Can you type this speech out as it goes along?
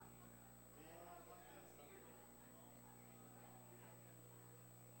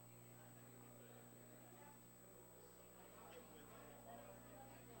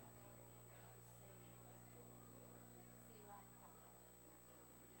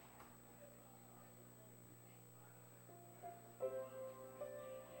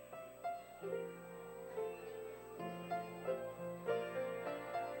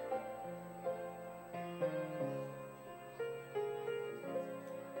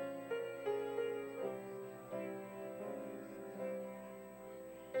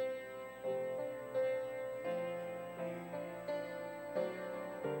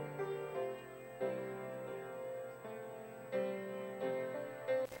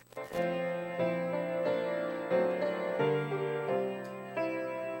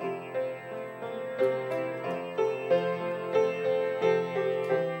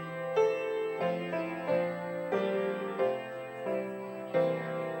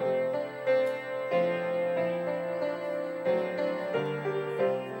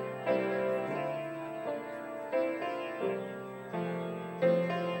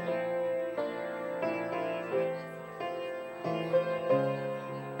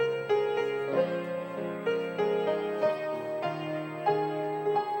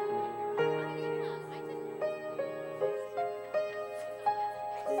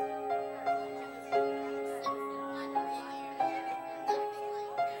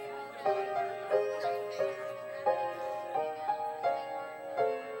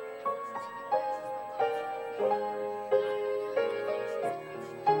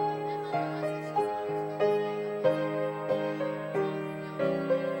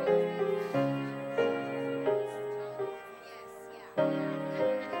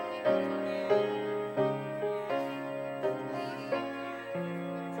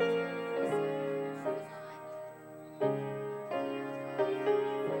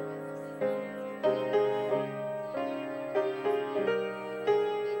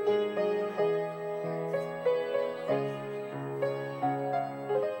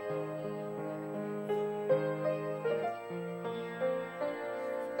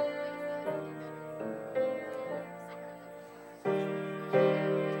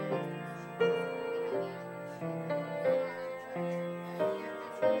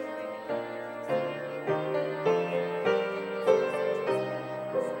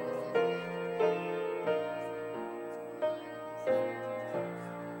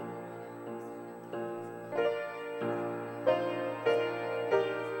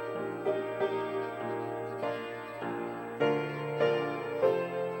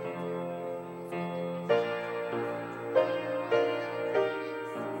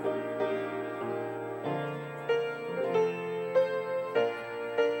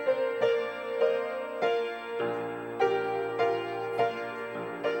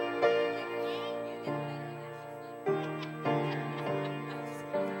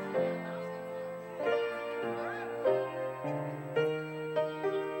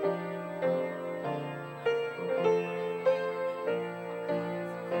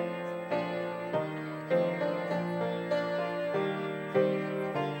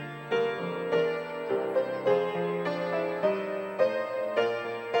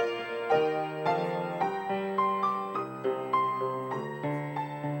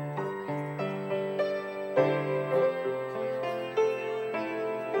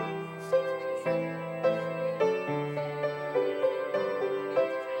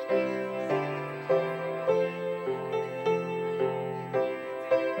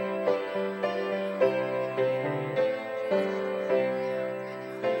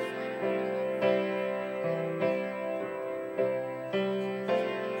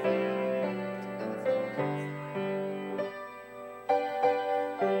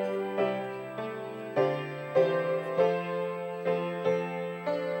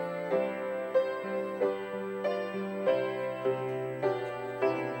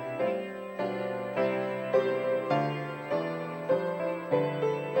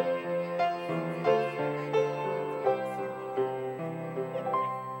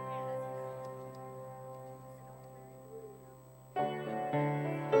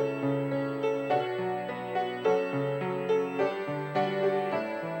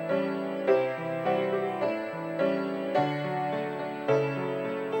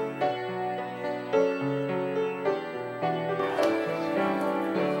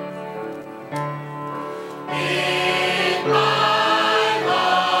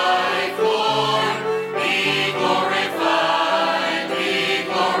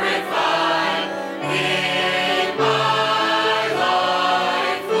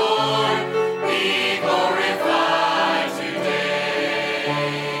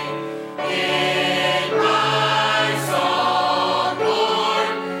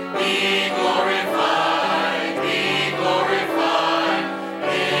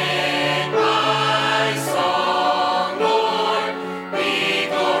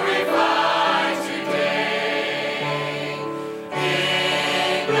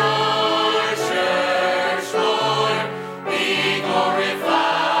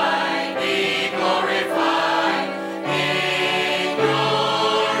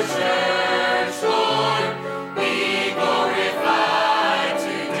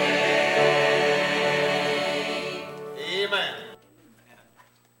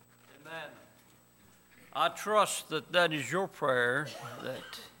I trust that that is your prayer, that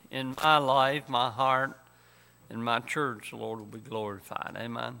in my life, my heart, and my church, the Lord will be glorified.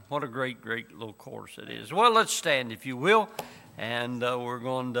 Amen. What a great, great little chorus it is. Well, let's stand, if you will, and we're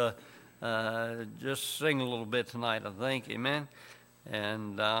going to just sing a little bit tonight, I think. Amen.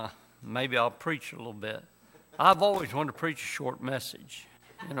 And maybe I'll preach a little bit. I've always wanted to preach a short message.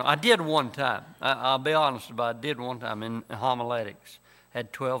 You know, I did one time. I'll be honest about it. I did one time in homiletics.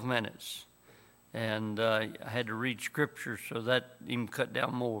 Had 12 minutes. And I had to read scripture, so that even cut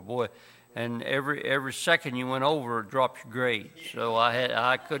down more, boy. And every second you went over, it drops your grade. So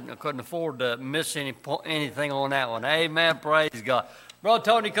I couldn't afford to miss anything on that one. Amen. Praise God. Brother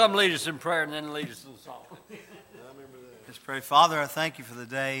Tony, come lead us in prayer and then lead us in song. Let's pray. Father, I thank you for the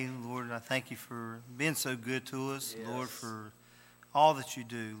day. Lord, I thank you for being so good to us. Yes. Lord, for all that you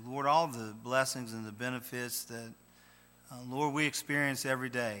do. Lord, all the blessings and the benefits that, Lord, we experience every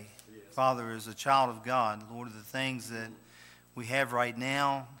day. Father, as a child of God, Lord, the things that we have right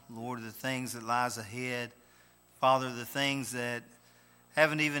now, Lord, the things that lies ahead, Father, the things that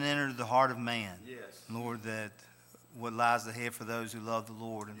haven't even entered the heart of man, yes. Lord, that what lies ahead for those who love the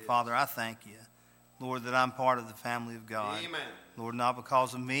Lord. And yes. Father, I thank you, Lord, that I'm part of the family of God. Amen. Lord, not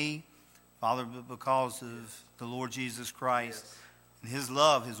because of me, Father, but because of the Lord Jesus Christ, yes. And his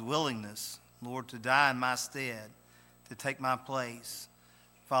love, his willingness, Lord, to die in my stead, to take my place.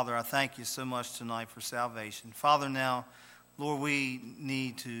 Father, I thank you so much tonight for salvation. Father, now, Lord, we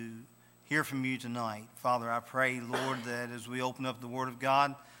need to hear from you tonight. Father, I pray, Lord, that as we open up the Word of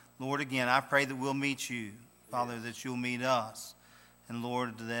God, Lord, again, I pray that we'll meet you. Father, that you'll meet us. And,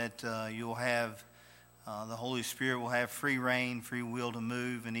 Lord, that you'll have, the Holy Spirit will have free reign, free will to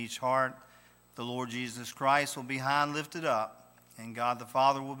move in each heart. The Lord Jesus Christ will be high and lifted up. And God the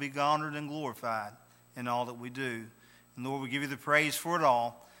Father will be honored and glorified in all that we do. And Lord, we give you the praise for it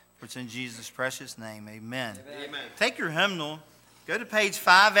all. For it's in Jesus' precious name. Amen. Amen. Take your hymnal. Go to page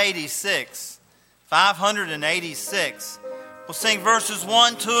 586. 586. We'll sing verses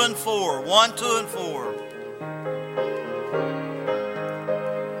 1, 2, and 4. 1, 2, and 4.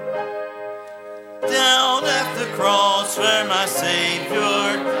 Down at the cross where my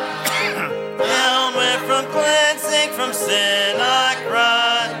Savior down where from cleansing from sin I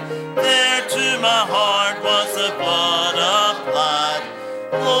cried. There to my heart was the blood applied.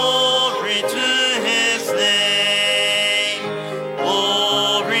 Glory to his name.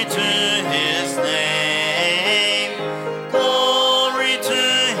 Glory to his name. Glory to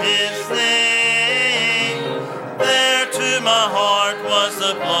his name. There to my heart was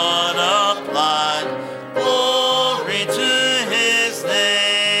the blood applied. Glory to his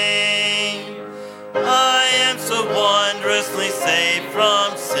name. I am so wondrously saved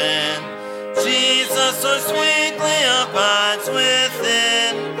from sin. Jesus so sweetly abides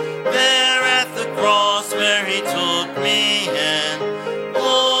within. There at the cross where he took me in.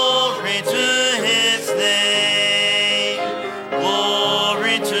 Glory to his name.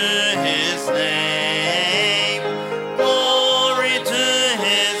 Glory to his name. Glory to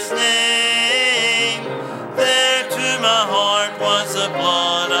his name. There to my heart was the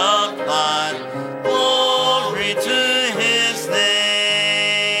blood applied. Glory to his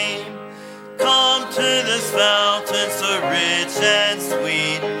name. Come to this fountain so rich and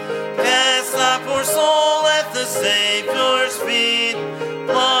sweet. Cast thy poor soul at the Savior's feet.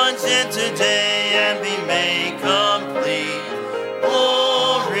 Plunge in today and be made complete.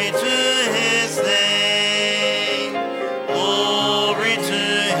 Glory to his name. Glory to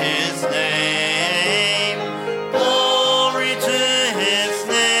his name. Glory to his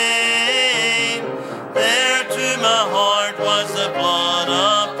name. There to my heart was the blood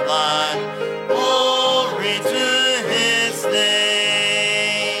applied. Glory to his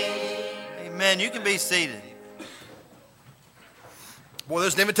name. Amen. You can be seated. Boy,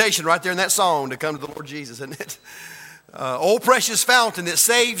 there's an invitation right there in that song to come to the Lord Jesus, isn't it? Oh, precious fountain that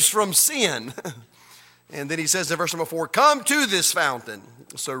saves from sin. And then he says in verse number 4, come to this fountain,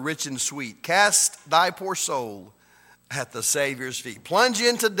 so rich and sweet. Cast thy poor soul at the Savior's feet. Plunge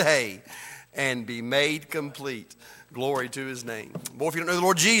in today and be made complete. Glory to his name. Boy, if you don't know the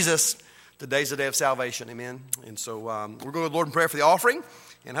Lord Jesus, today's the day of salvation. Amen. And so we're going to go to the Lord in prayer for the offering.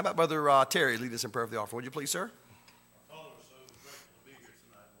 And how about Brother Terry lead us in prayer for the offering? Would you please, sir? Father, we're so grateful to be here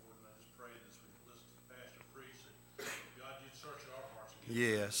tonight, Lord, and I just pray as we listen to Pastor preach that God, you'd search our hearts and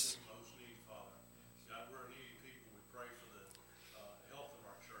give us Yes. most need, Father. God, we're a needy people. We pray for the health of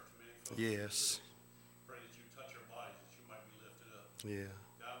our church. Many folks Yes. pray that you touch our bodies, that you might be lifted up. Yeah.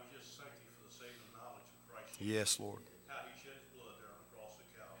 God, we just thank you for the saving knowledge of Christ. Yes, Lord. How he shed his blood there on the cross of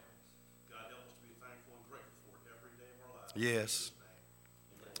Calvary. God, help us to be thankful and grateful for it every day of our lives. Yes. In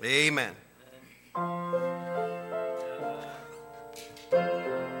Jesus' name. Amen.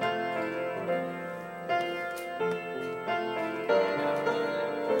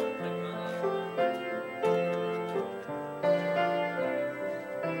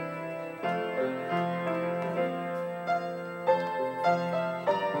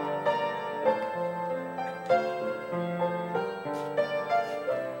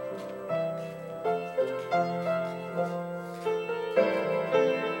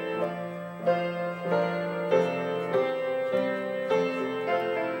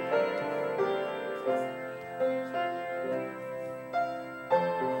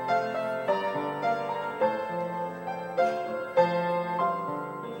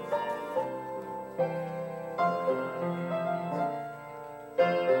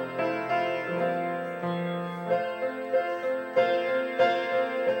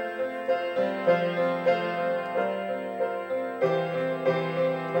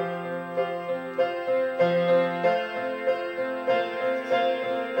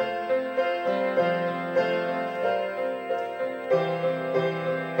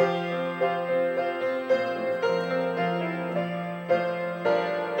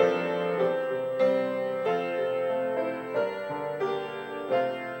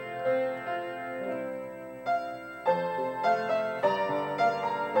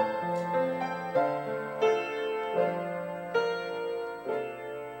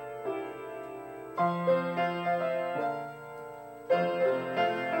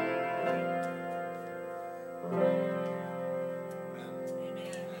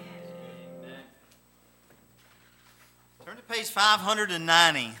 Turn to page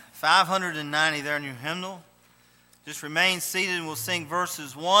 590. 590 there in your hymnal. Just remain seated and we'll sing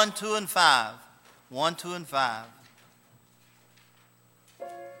verses 1, 2, and 5. 1, 2, and 5.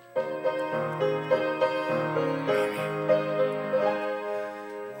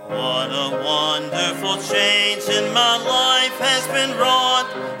 What a wonderful change in my life has been wrought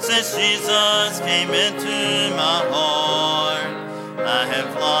since Jesus came into my heart. I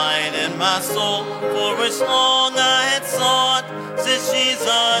have light in my soul for which long I had sought since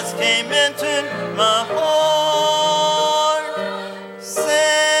Jesus came into my heart.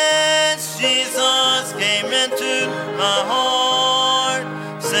 Since Jesus came into my heart.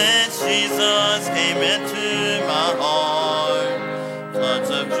 Since Jesus came into my heart. Floods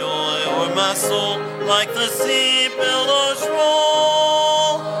of joy o'er my soul like the sea billows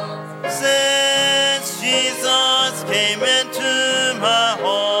roll. Since Jesus came into my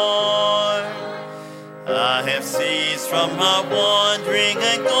heart, I have ceased from my wandering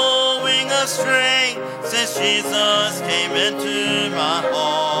and going astray. Since Jesus came into my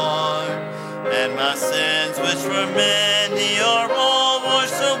heart, and my sins which were many are all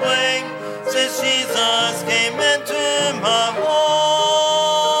washed away. Since Jesus came into my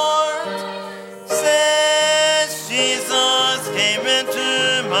heart, since Jesus came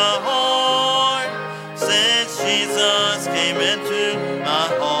into my heart, since Jesus came into my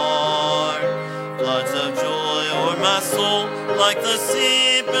heart, floods of joy o'er my soul like the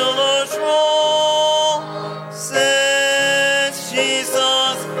sea billows roll. Since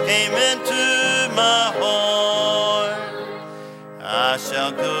Jesus came into my heart, I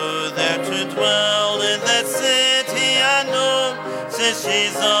shall go there to dwell in that city I know. Since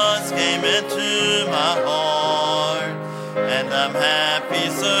Jesus came into my heart, and I'm happy,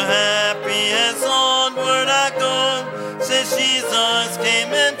 so happy as onward I go. Since Jesus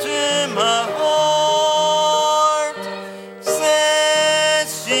came into my heart,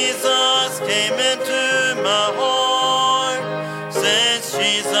 since Jesus came into my heart, since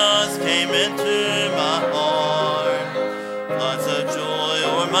Jesus came into my heart, floods of joy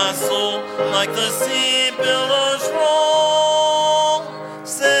o'er my soul like the sea billows roll.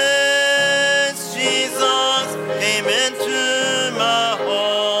 Since Jesus came into my heart.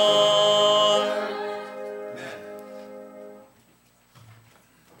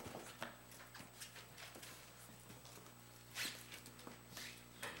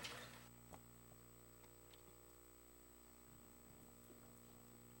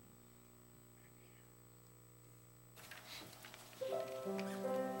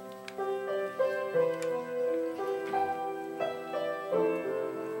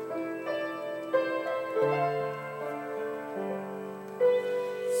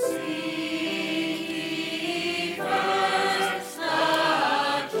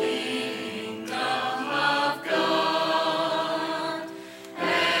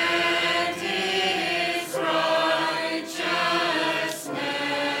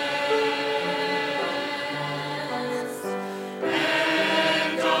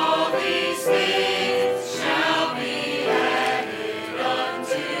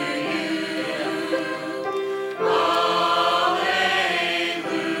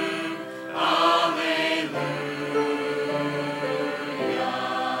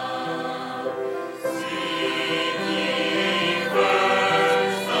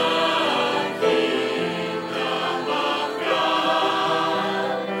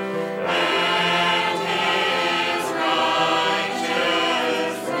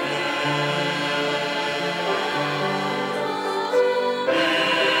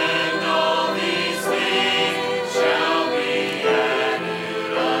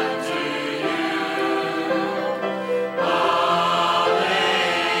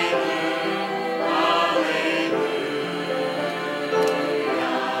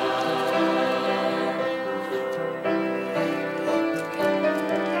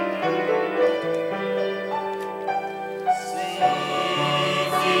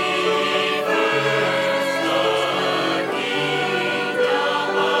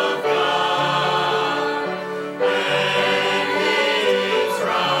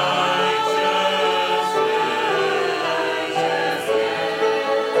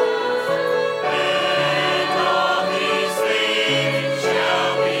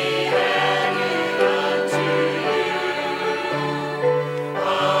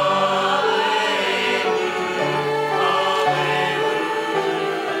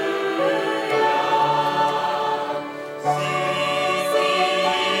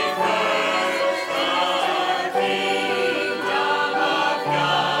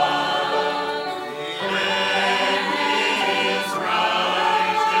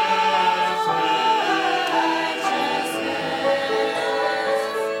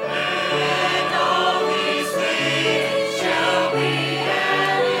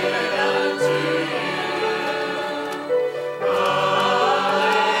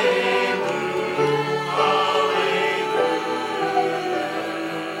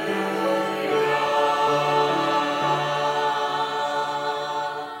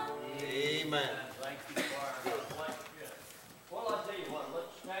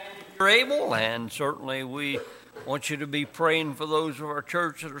 you're able, and certainly we want you to be praying for those of our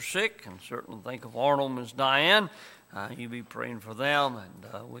church that are sick, and certainly think of Arnold and Miss Diane. You be praying for them,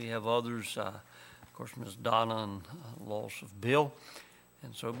 and we have others, of course, Miss Donna and loss of Bill.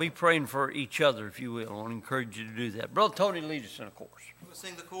 And so be praying for each other, if you will. I want to encourage you to do that. Brother Tony, lead us in a chorus. We'll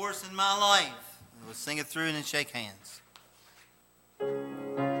sing the chorus In My Life. We'll sing it through and then shake hands.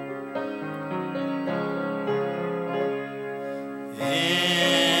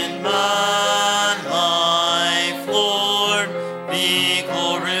 In my life, Lord, be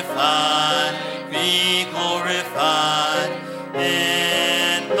glorified, be glorified.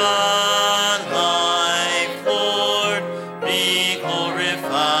 In my life, Lord, be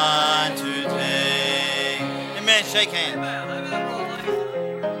glorified today. Amen. Shake hands.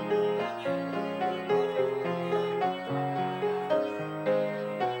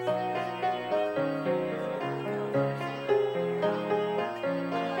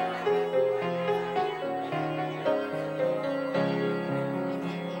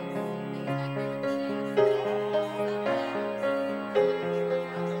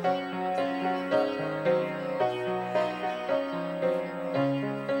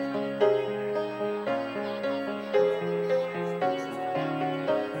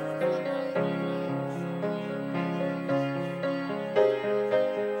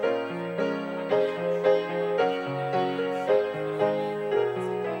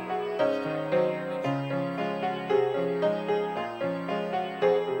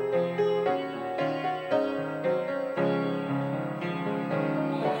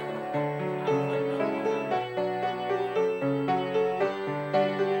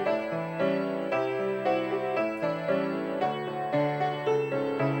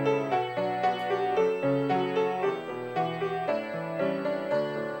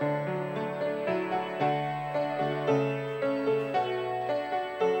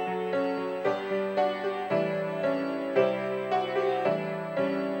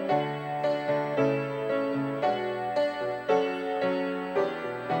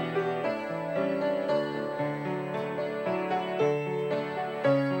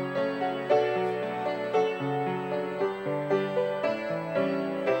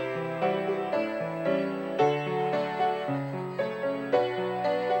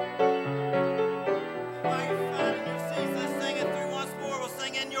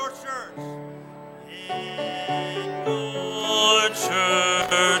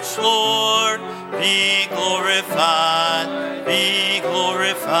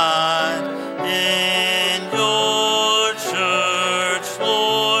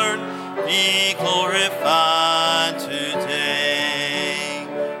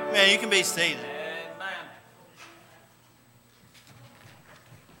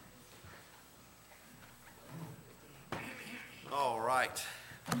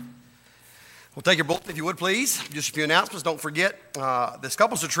 Well, take your bulletin, if you would, please. Just a few announcements. Don't forget this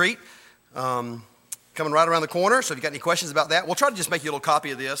couples retreat coming right around the corner. So if you got any questions about that, we'll try to just make you a little copy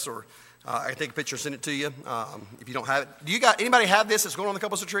of this, or I can take a picture and send it to you if you don't have it. Anybody have this that's going on the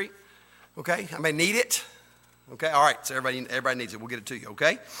couples retreat? Okay, I may need it. Okay, all right. So everybody needs it. We'll get it to you.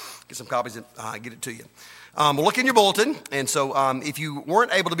 Okay, get some copies and get it to you. We'll look in your bulletin. And so if you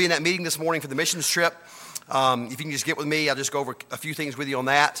weren't able to be in that meeting this morning for the missions trip, if you can just get with me, I'll just go over a few things with you on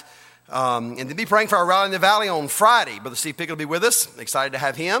that. And then be praying for our rally in the valley on Friday. Brother Steve Pickett will be with us. Excited to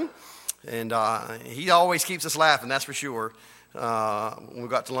have him. And he always keeps us laughing, that's for sure, when we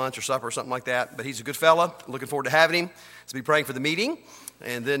got to lunch or supper or something like that. But he's a good fella. Looking forward to having him. So be praying for the meeting.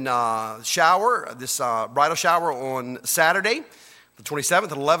 And then this bridal shower on Saturday, the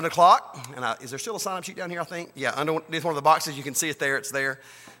 27th at 11 o'clock. And is there still a sign-up sheet down here, I think? Yeah, underneath one of the boxes. You can see it there. It's there.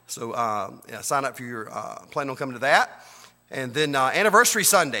 So sign up for your plan on coming to that. And then anniversary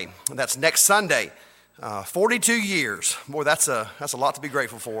Sunday, and that's next Sunday, 42 years. Boy, that's a lot to be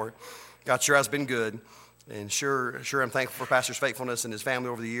grateful for. God sure has been good, and sure I'm thankful for Pastor's faithfulness and his family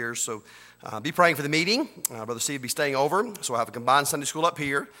over the years. So be praying for the meeting. Brother Steve will be staying over, so we'll have a combined Sunday school up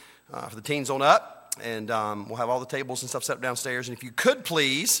here for the teens on up, and we'll have all the tables and stuff set up downstairs. And if you could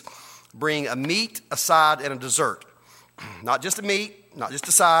please bring a meat, a side, and a dessert. Not just a meat, not just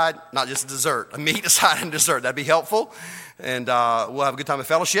a side, not just a dessert. A meat, a side, and a dessert. That'd be helpful. And we'll have a good time of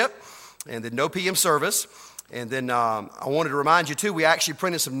fellowship. And then no PM service. And then I wanted to remind you, too, we actually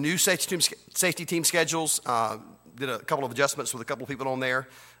printed some new safety team schedules. Did a couple of adjustments with a couple of people on there.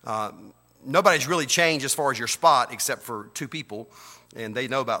 Nobody's really changed as far as your spot except for 2 people. And they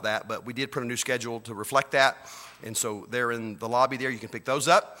know about that. But we did print a new schedule to reflect that. And so they're in the lobby there. You can pick those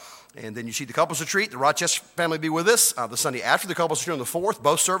up. And then you see the couples retreat. The Rochester family will be with us the Sunday after the couples retreat on the 4th.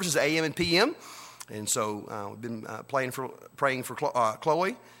 Both services, AM and PM. And so we've been praying for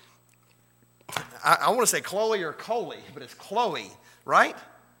Chloe I want to say Chloe or Coley, but it's Chloe, right?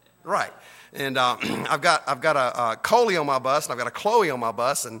 Right. And I've got a Coley on my bus, and I've got a Chloe on my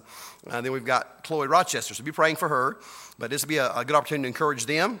bus, and then we've got Chloe Rochester. So be praying for her. But this will be a good opportunity to encourage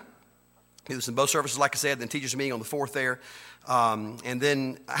them. Do this in both services, like I said, then teachers meeting on the 4th there. And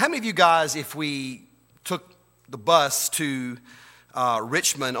then, how many of you guys, if we took the bus to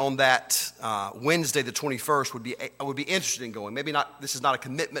Richmond on that Wednesday, the 21st, would be interested in going? Maybe not. This is not a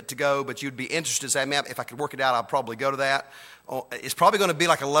commitment to go, but you'd be interested. Say, man, if I could work it out, I'd probably go to that. It's probably going to be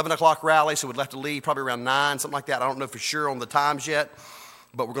like 11 o'clock rally, so we'd have to leave probably around 9, something like that. I don't know for sure on the times yet,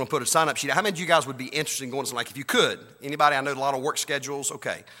 but we're going to put a sign-up sheet. How many of you guys would be interested in going to something like, if you could? Anybody? I know a lot of work schedules.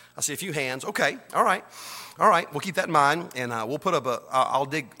 Okay. I see a few hands. Okay. All right. We'll keep that in mind, and we'll put up I'll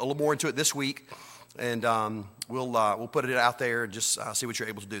dig a little more into it this week, and we'll put it out there and just see what you're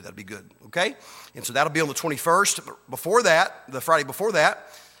able to do. That'd be good. Okay. And so that'll be on the 21st. Before that, the Friday before that,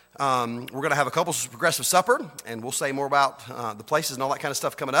 we're going to have a couples progressive supper, and we'll say more about the places and all that kind of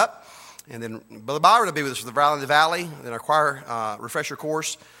stuff coming up. And then Brother Byron will be with us for the Valley in the Valley, and then our choir refresher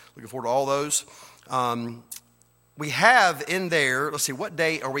course. Looking forward to all those. We have in there, let's see, what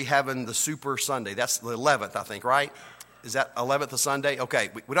day are we having the Super Sunday? That's the 11th, I think, right? Is that 11th a Sunday? Okay,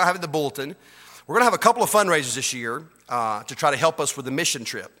 we don't have it in the bulletin. We're going to have a couple of fundraisers this year to try to help us with the mission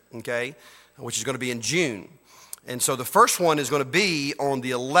trip, okay, which is going to be in June. And so the first one is going to be on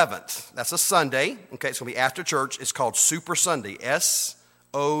the 11th. That's a Sunday. Okay, it's going to be after church. It's called Super Sunday. S-O-U-P.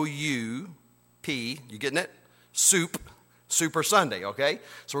 You getting it? Super Sunday, okay?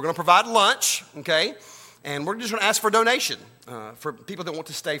 So we're going to provide lunch, okay? And we're just going to ask for a donation for people that want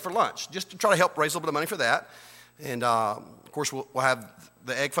to stay for lunch, just to try to help raise a little bit of money for that. And, of course, we'll have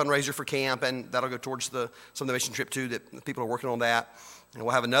the egg fundraiser for camp, and that'll go towards some of the mission trip, too, that people are working on that. And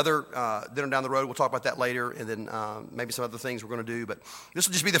we'll have another dinner down the road. We'll talk about that later, and then maybe some other things we're going to do. But this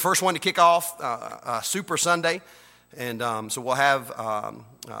will just be the first one to kick off Super Sunday. And so we'll have a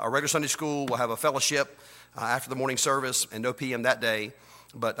regular Sunday school. We'll have a fellowship after the morning service, and no PM that day.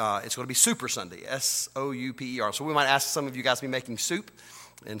 But it's going to be Super Sunday, S-O-U-P-E-R. So we might ask some of you guys to be making soup.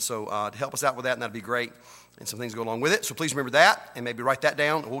 And so to help us out with that, and that'd be great. And some things go along with it. So please remember that, and maybe write that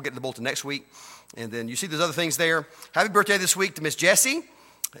down. We'll get to the bulletin next week. And then you see those other things there. Happy birthday this week to Miss Jessie,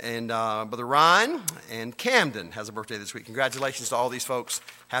 and Brother Ryan, and Camden has a birthday this week. Congratulations to all these folks.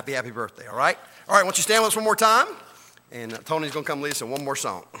 Happy birthday, all right? All right, why don't you stand with us one more time? And Tony's going to come lead us in one more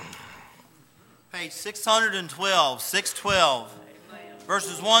song. Page 612, 612,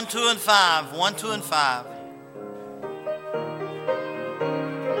 verses 1, 2, and 5, 1, 2, and 5.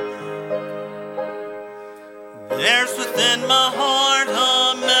 There's within my heart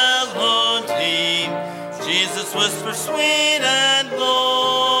a melody, Jesus whispers sweet and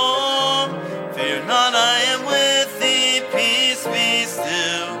low. Fear not, I am with thee, peace be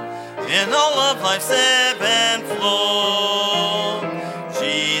still, in all of life's ebb and flow.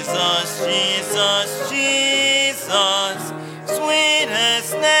 Jesus, Jesus, Jesus,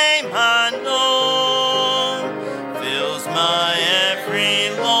 sweetest name I know, fills my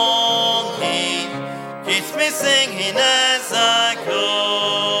every longing, keeps me singing as I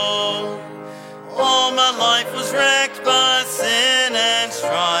go. All my life was wrecked by sin and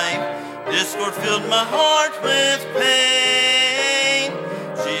strife, discord filled my heart with pain.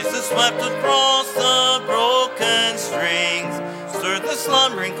 Jesus wept across the broken strings, stirred the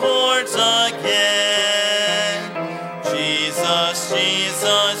slumbering chords again. Jesus,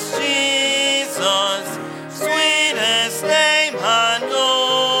 Jesus, Jesus, sweetest name I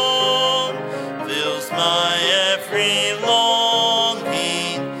know, fills my every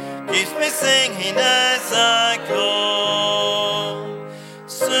longing, keeps me singing as I go.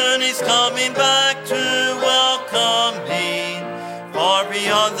 Soon he's coming back to welcome me, far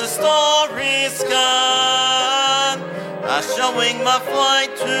beyond the starry sky. I shall wing my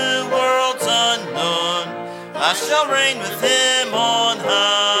flight to worlds unknown, I shall reign with him on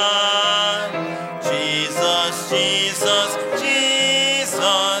high. Jesus, Jesus,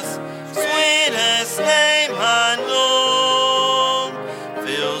 Jesus, sweetest name I know,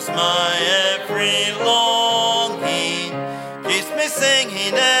 fills my every longing, keeps me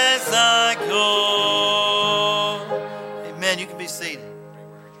singing as I go. Amen. You can be seated.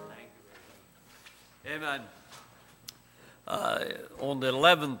 Amen. On the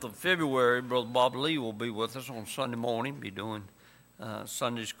 11th of February, Brother Bob Lee will be with us on Sunday morning, be doing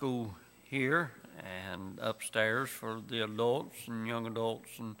Sunday school here and upstairs for the adults and young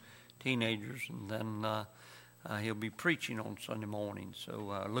adults and teenagers, and then he'll be preaching on Sunday morning.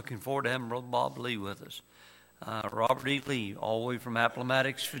 So looking forward to having Brother Bob Lee with us. Robert E. Lee, all the way from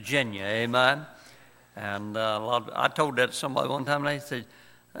Appomattox, Virginia, amen. And I told that to somebody one time, and they said,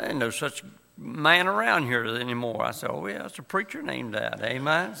 I didn't know such man around here anymore. I said, oh, yeah, it's a preacher named that.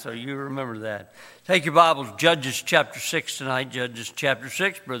 Amen. So you remember that. Take your Bibles, Judges chapter 6 tonight. Judges chapter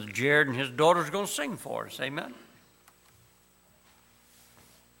 6. Brother Jared and his daughter is going to sing for us. Amen.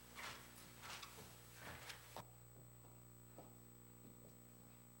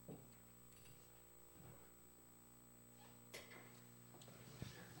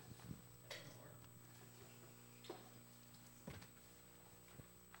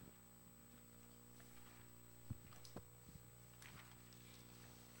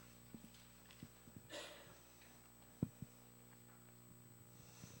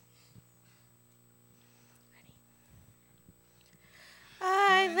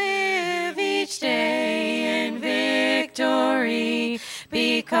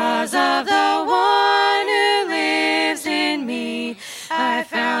 Because of the one who lives in me, I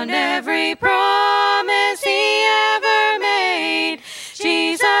found every promise he ever made,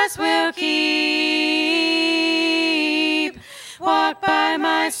 Jesus will keep. Walk by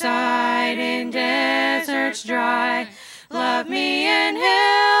my side in deserts dry, loved me and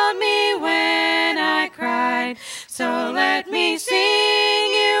held me when I cried. So let me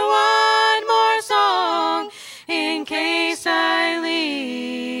sing you one more song in case I leave.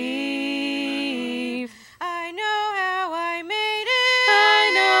 I know how I made it.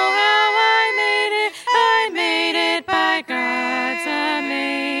 I know how I made it. I made it by God's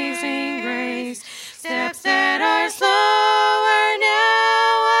amazing grace. Steps that are slower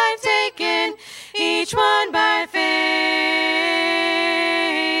now I've taken, each one by faith.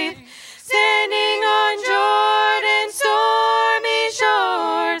 Standing on Jordan's stormy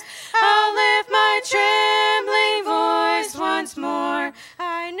shores, I'll lift my trembling voice once more.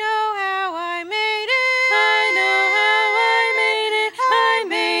 I know how I made it. I know how I made it. I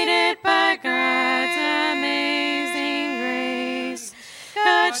made it by God's amazing grace.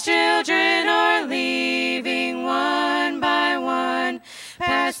 God's children are leaving one by one,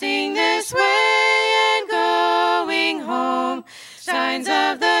 passing this way and going home. Signs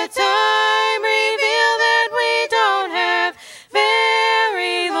of the time reveal that we don't have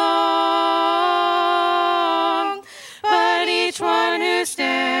very long. But each one who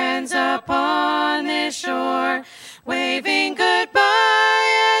stands upon this shore, waving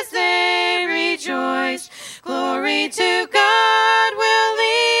goodbye as they rejoice, glory to God, will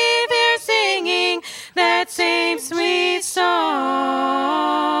leave here singing that same sweet song.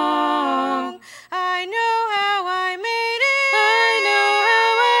 I know how I made it. I know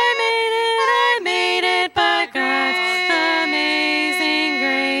how I made it. I made it by God's amazing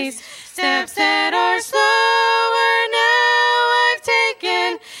grace. Steps that are slower now I've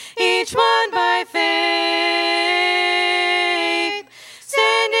taken, each one by faith.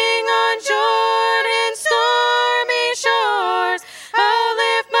 Standing on Jordan's stormy shores, I'll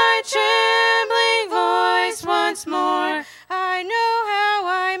lift my trembling voice once more. I know how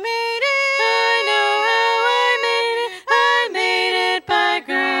I made it. I know how I made it. I made it by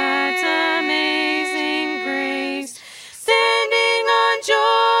God's amazing grace. Standing on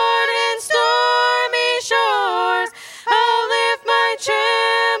Jordan's stormy shores, I'll lift my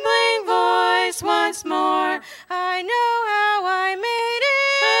trembling voice once more. I know how I made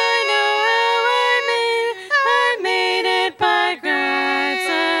it. I know how I made it. I made it by God's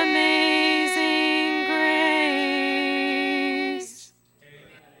amazing grace.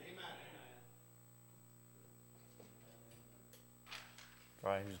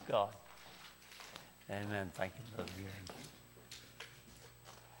 Praise God. Amen. Thank you, Brother Gary.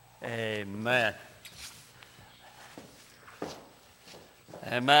 Amen.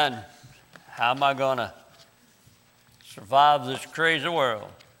 Amen. How am I going to survive this crazy world?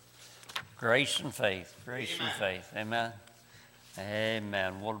 Grace and faith. Grace and faith. Amen.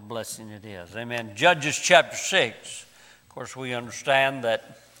 Amen. What a blessing it is. Amen. Judges chapter 6. Of course, we understand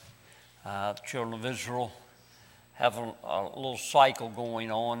that the children of Israel have a little cycle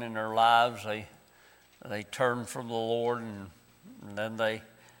going on in their lives. They turn from the Lord, and then they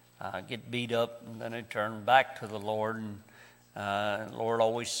get beat up, and then they turn back to the Lord. And the Lord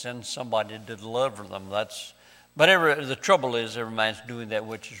always sends somebody to deliver them. The trouble is, every man's doing that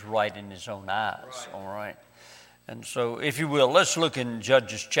which is right in his own eyes. Right. All right. And so, if you will, let's look in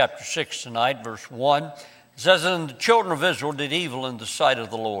Judges chapter 6 tonight, verse 1. It says, "And the children of Israel did evil in the sight of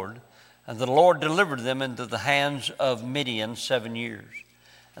the Lord, and the Lord delivered them into the hands of Midian 7 years.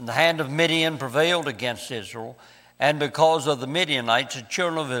 And the hand of Midian prevailed against Israel, and because of the Midianites, the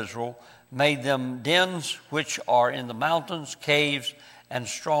children of Israel made them dens which are in the mountains, caves, and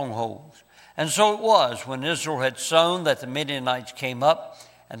strongholds. And so it was, when Israel had sown, that the Midianites came up,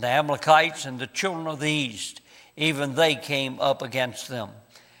 and the Amalekites and the children of the east, even they came up against them.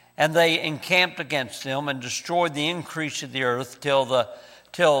 And they encamped against them and destroyed the increase of the earth till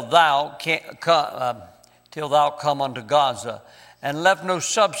thou come unto Gaza, and left no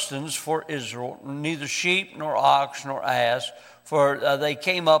substance for Israel, neither sheep nor ox nor ass, for they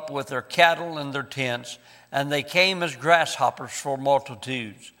came up with their cattle and their tents, and they came as grasshoppers for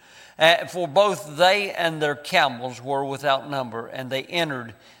multitudes. For both they and their camels were without number, and they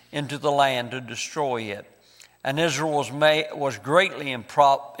entered into the land to destroy it. And Israel was greatly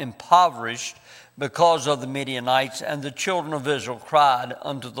impoverished because of the Midianites, and the children of Israel cried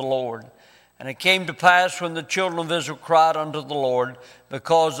unto the Lord. And it came to pass, when the children of Israel cried unto the Lord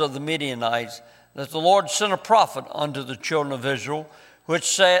because of the Midianites, that the Lord sent a prophet unto the children of Israel, which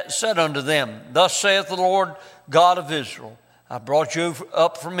said unto them, Thus saith the Lord God of Israel, I brought you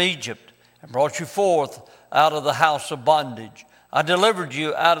up from Egypt, and brought you forth out of the house of bondage. I delivered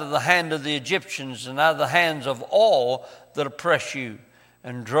you out of the hand of the Egyptians, and out of the hands of all that oppress you,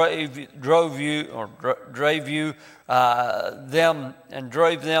 and drave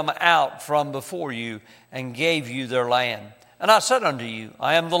them out from before you, and gave you their land. And I said unto you,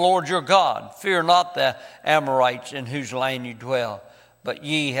 I am the Lord your God. Fear not the Amorites in whose land you dwell, but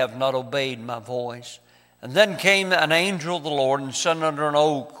ye have not obeyed my voice. And then came an angel of the Lord, and sat under an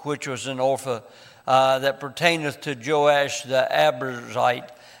oak which was in Ophrah, that pertaineth to Joash the Abiezrite,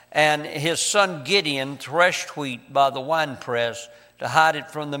 and his son Gideon threshed wheat by the winepress to hide it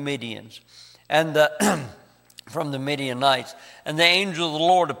from the Midians, and from the Midianites. And the angel of the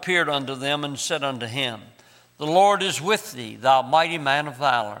Lord appeared unto them, and said unto him, The Lord is with thee, thou mighty man of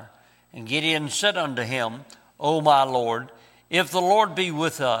valor. And Gideon said unto him, O my Lord, if the Lord be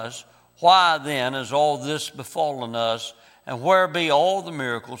with us, why then is all this befallen us? And where be all the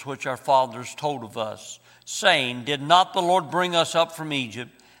miracles which our fathers told of us, saying, Did not the Lord bring us up from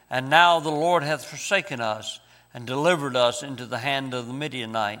Egypt? And now the Lord hath forsaken us, and delivered us into the hand of the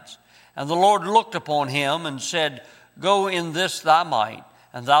Midianites. And the Lord looked upon him, and said, Go in this thy might,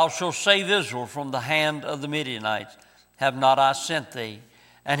 and thou shalt save Israel from the hand of the Midianites. Have not I sent thee?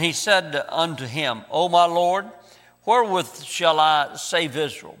 And he said unto him, O my Lord, wherewith shall I save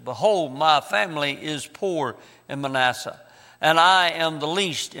Israel? Behold, my family is poor in Manasseh, and I am the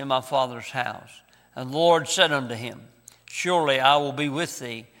least in my father's house. And the Lord said unto him, Surely I will be with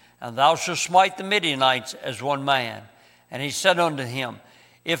thee, and thou shalt smite the Midianites as one man. And he said unto him,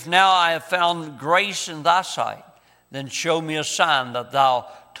 If now I have found grace in thy sight, then show me a sign that thou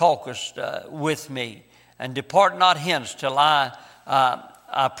talkest with me. And depart not hence till I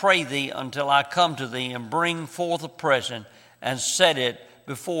pray thee, until I come to thee, and bring forth a present, and set it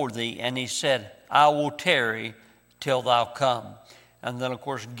before thee. And he said, I will tarry till thou come. And then, of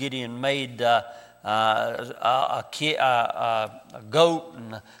course, Gideon made a goat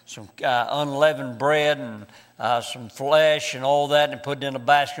and some unleavened bread and some flesh and all that, and put it in a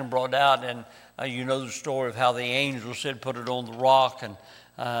basket and brought it out. And you know the story of how the angel said, put it on the rock,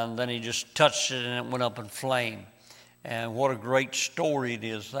 and then he just touched it and it went up in flame. And what a great story it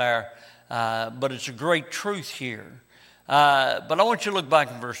is there. But it's a great truth here. But I want you to look back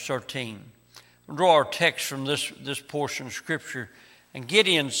in verse 13. We'll draw our text from this portion of Scripture. And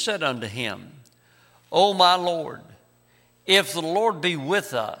Gideon said unto him, O my Lord, if the Lord be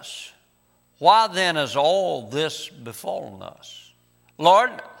with us, why then has all this befallen us?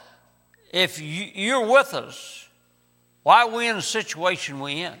 Lord, if you're with us, why are we in the situation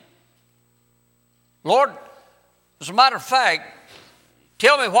we're in? Lord, as a matter of fact,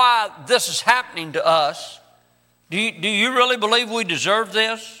 tell me why this is happening to us. Do you really believe we deserve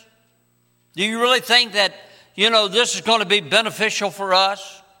this? Do you really think that, this is going to be beneficial for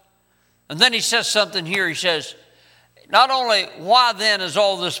us? And then he says something here. He says, not only why then has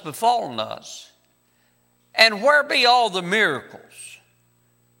all this befallen us, and where be all the miracles?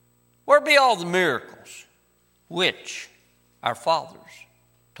 Where be all the miracles which our fathers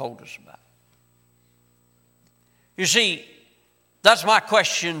told us about? You see, that's my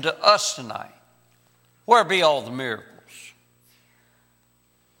question to us tonight. Where be all the miracles?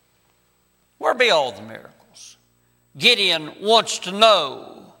 Where be all the miracles? Gideon wants to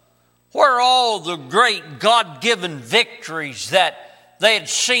know where are all the great God-given victories that they had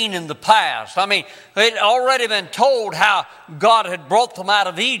seen in the past. I mean, it had already been told how God had brought them out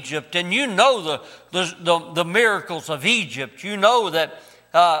of Egypt, and you know the miracles of Egypt. You know that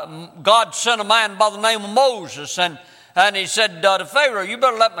God sent a man by the name of Moses, and he said to Pharaoh, you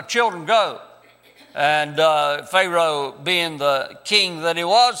better let my children go. And Pharaoh, being the king that he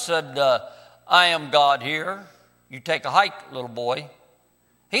was, said, I am God here. You take a hike, little boy.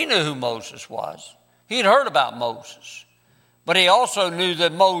 He knew who Moses was. He'd heard about Moses. But he also knew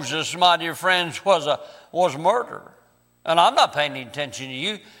that Moses, my dear friends, was a murderer. And I'm not paying any attention to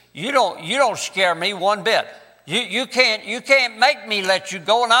you. you don't scare me one bit. You can't make me let you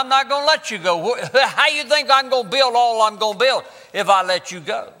go, and I'm not going to let you go. How you think I'm going to build all I'm going to build if I let you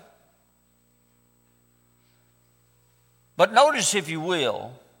go? But notice, if you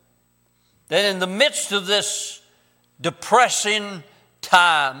will, that in the midst of this depressing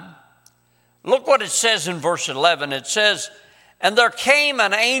time, look what it says in verse 11. It says, "And there came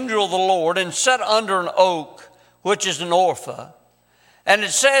an angel of the Lord and sat under an oak, which is an Ophrah." And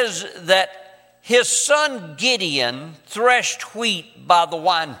it says that his son Gideon threshed wheat by the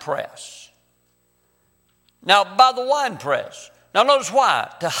winepress. Now, by the winepress. Now, notice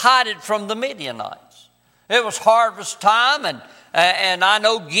why. To hide it from the Midianites. It was harvest time, and I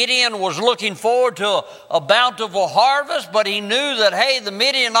know Gideon was looking forward to a bountiful harvest, but he knew that, hey, the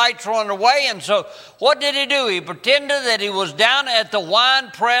Midianites were on their way, and so what did he do? He pretended that he was down at the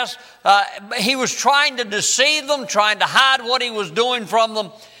wine press. He was trying to deceive them, trying to hide what he was doing from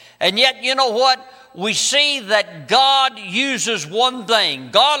them. And yet, you know what? We see that God uses one thing.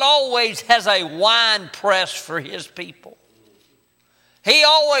 God always has a wine press for his people. He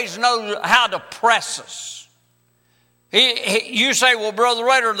always knows how to press us. You say, well, Brother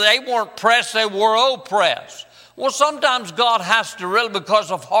Rader, they weren't pressed, they were oppressed. Well, sometimes God has to really, because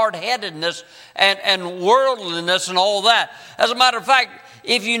of hard-headedness and worldliness and all that. As a matter of fact,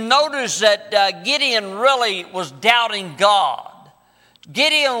 if you notice that Gideon really was doubting God.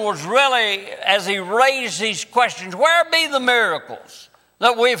 Gideon was really, as he raised these questions, where be the miracles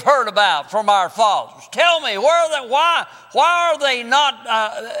that we've heard about from our fathers? Tell me, where are they? Why are they not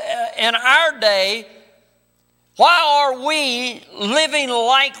in our day? Why are we living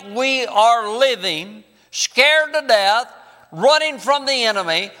like we are living, scared to death, running from the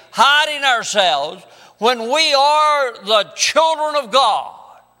enemy, hiding ourselves, when we are the children of God?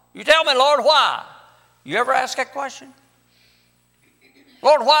 You tell me, Lord, why? You ever ask that question?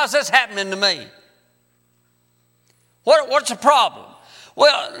 Lord, why is this happening to me? What's the problem?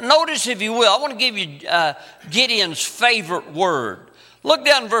 Well, notice, if you will, I want to give you Gideon's favorite word. Look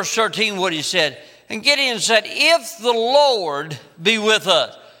down in verse 13 what he said. And Gideon said, if the Lord be with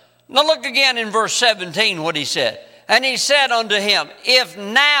us. Now look again in verse 17 what he said. And he said unto him, if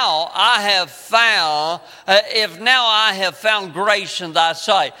now I have found grace in thy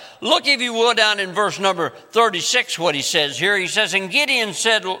sight. Look, if you will, down in verse number 36 what he says here. He says, and Gideon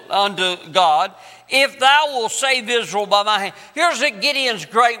said unto God, if thou wilt save Israel by my hand. Here's Gideon's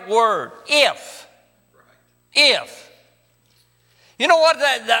great word, if. If. You know what,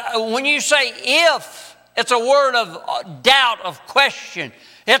 when you say if, it's a word of doubt, of question.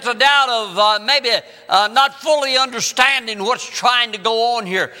 It's a doubt of maybe not fully understanding what's trying to go on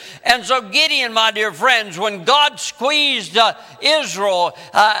here. And so Gideon, my dear friends, when God squeezed Israel,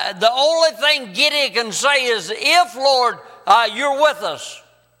 the only thing Gideon can say is, if, Lord, you're with us,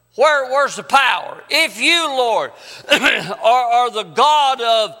 where's the power? If you, Lord, are the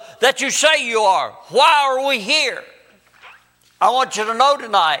God that you say you are, why are we here? I want you to know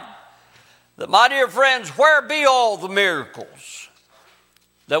tonight that, my dear friends, where be all the miracles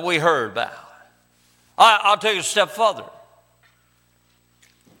that we heard about? I'll take a step further.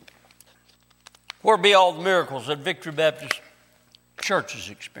 Where be all the miracles that Victory Baptist Church has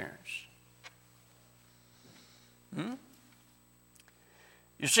experienced?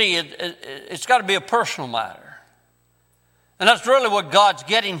 You see, it's got to be a personal matter. And that's really what God's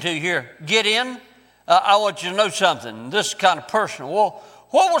getting to here. Get in. I want you to know something. This is kind of personal. Well,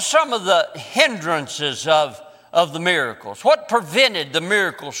 what were some of the hindrances of the miracles? What prevented the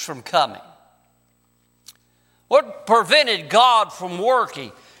miracles from coming? What prevented God from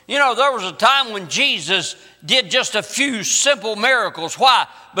working? You know, there was a time when Jesus did just a few simple miracles. Why?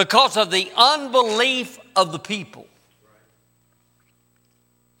 Because of the unbelief of the people.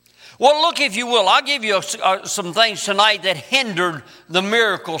 Well, look, if you will, I'll give you some things tonight that hindered the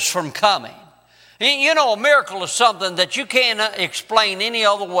miracles from coming. You know, a miracle is something that you can't explain any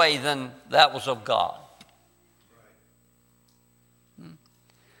other way than that was of God.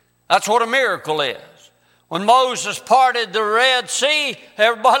 That's what a miracle is. When Moses parted the Red Sea,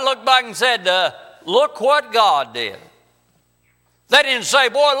 everybody looked back and said, look what God did. They didn't say,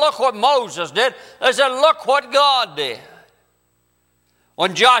 boy, look what Moses did. They said, look what God did.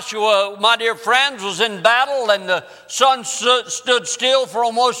 When Joshua, my dear friends, was in battle and the sun stood still for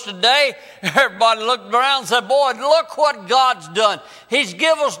almost a day, everybody looked around and said, boy, look what God's done. He's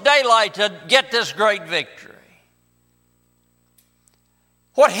given us daylight to get this great victory.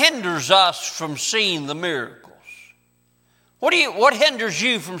 What hinders us from seeing the miracles? What hinders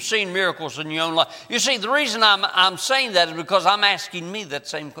you from seeing miracles in your own life? You see, the reason I'm saying that is because I'm asking me that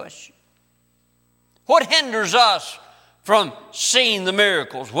same question. What hinders us from seeing the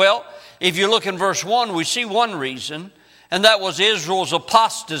miracles? Well, if you look in verse 1, we see one reason, and that was Israel's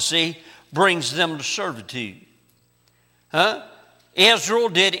apostasy brings them to servitude. Israel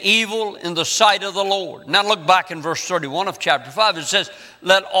did evil in the sight of the Lord. Now look back in verse 31 of chapter 5. It says,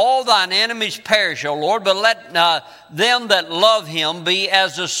 let all thine enemies perish, O Lord, but let them that love him be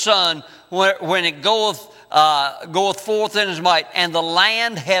as the sun when it goeth forth in his might. And the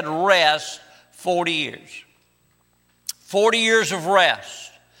land had rest 40 years. 40 years of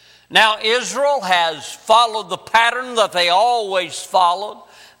rest. Now Israel has followed the pattern that they always followed.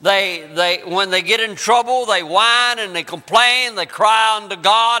 They when they get in trouble, they whine and they complain, they cry unto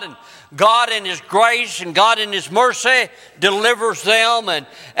God, and God in His grace and God in His mercy delivers them,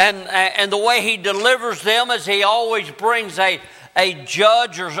 and the way He delivers them is He always brings a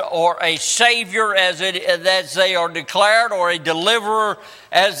judge or a savior as they are declared, or a deliverer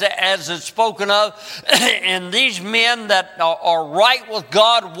as it's spoken of. And these men that are right with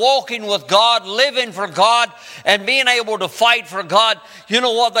God, walking with God, living for God, and being able to fight for God, you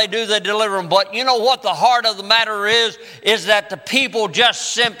know what they do? They deliver them. But you know what the heart of the matter is that the people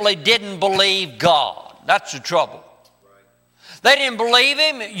just simply didn't believe God. That's the trouble. They didn't believe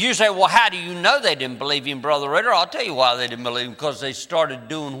him. You say, well, how do you know they didn't believe him, Brother Ritter? I'll tell you why they didn't believe him. Because they started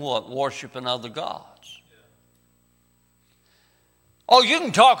doing what? Worshiping other gods. Oh, you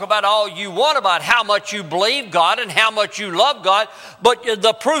can talk about all you want about how much you believe God and how much you love God, but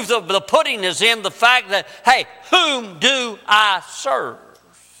the proof of the pudding is in the fact that, hey, whom do I serve?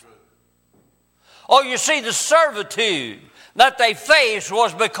 Oh, you see, the servitude that they faced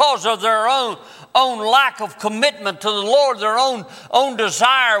was because of their own lack of commitment to the Lord. Their own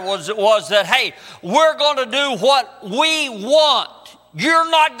desire was that, hey, we're going to do what we want. You're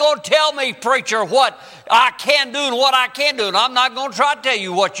not going to tell me, preacher, what I can do and what I can't do. And I'm not going to try to tell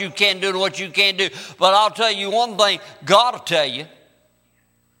you what you can do and what you can't do. But I'll tell you one thing, God will tell you.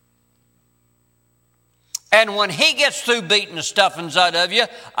 And when He gets through beating the stuff inside of you,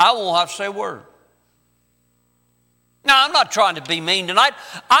 I won't have to say a word. Now, I'm not trying to be mean tonight.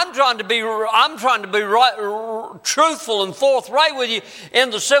 I'm trying to be right, truthful and forthright with you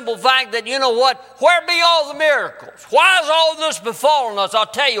in the simple fact that, you know what? Where be all the miracles? Why is all this befallen us? I'll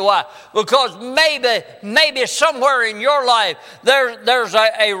tell you why. Because maybe somewhere in your life there's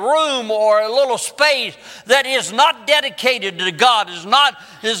a room or a little space that is not dedicated to God, is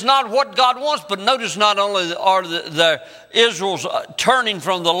not what God wants. But notice, not only are the Israel's turning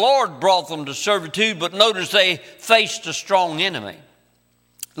from the Lord brought them to servitude, but notice they faced a strong enemy.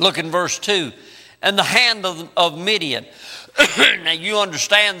 Look in verse 2. And the hand of Midian. Now you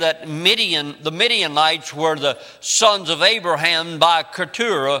understand that the Midianites were the sons of Abraham by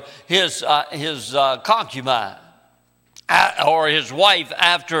Keturah, his concubine, or his wife.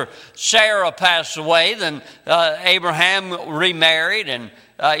 After Sarah passed away, then Abraham remarried and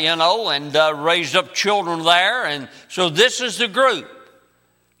raised up children there. And so this is the group.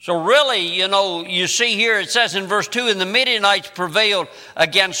 So really, you see here it says in verse 2, and the Midianites prevailed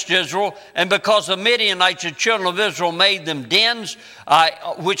against Israel, and because the Midianites, the children of Israel, made them dens,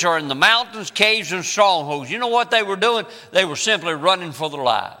 which are in the mountains, caves, and strongholds. You know what they were doing? They were simply running for their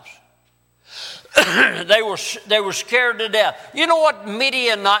lives. They were scared to death. You know what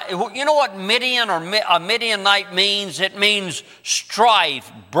Midian or a Midianite means? It means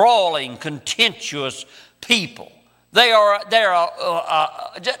strife, brawling, contentious people. They're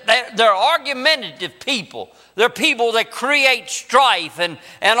argumentative people. They're people that create strife and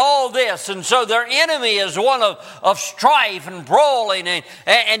all this. And so their enemy is one of strife and brawling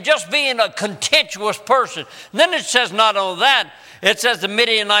and just being a contentious person. And then it says not only that, it says the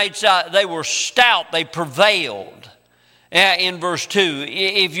Midianites, they were stout, they prevailed. In verse 2,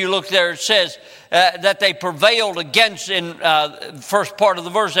 if you look there, it says that they prevailed against, in first part of the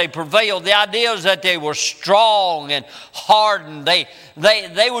verse, they prevailed. The idea is that they were strong and hardened.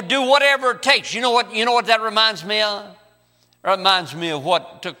 They would do whatever it takes. You know what that reminds me of? It reminds me of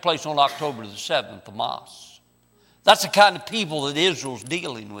what took place on October the 7th, the Hamas. That's the kind of people that Israel's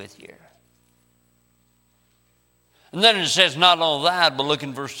dealing with here. And then it says not only that, but look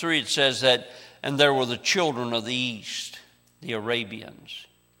in verse 3, it says that, and there were the children of the east, the Arabians.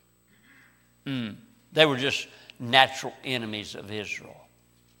 They were just natural enemies of Israel.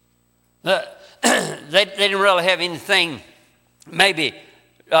 They didn't really have anything maybe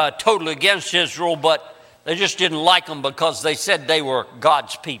totally against Israel, but they just didn't like them because they said they were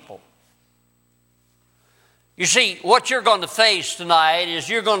God's people. You see, what you're going to face tonight is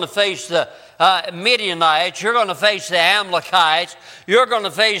you're going to face the Midianites, you're going to face the Amalekites, you're going to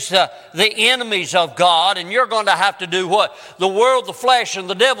face the enemies of God, and you're going to have to do what? The world, the flesh, and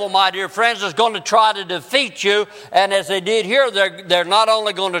the devil, my dear friends, is going to try to defeat you. And as they did here, they're not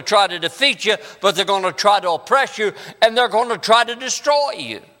only going to try to defeat you, but they're going to try to oppress you, and they're going to try to destroy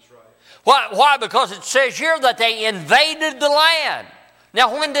you. Why? Because it says here that they invaded the land.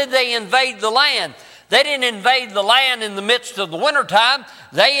 Now, when did they invade the land? They didn't invade the land in the midst of the wintertime.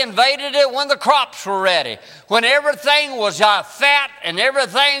 They invaded it when the crops were ready. When everything was fat and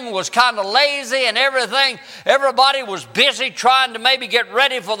everything was kind of lazy and everybody was busy trying to maybe get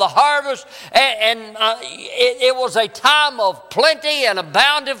ready for the harvest. It was a time of plenty and a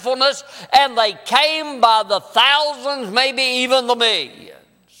bountifulness, and they came by the thousands, maybe even the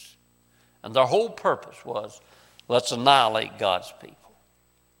millions. And their whole purpose was, let's annihilate God's people.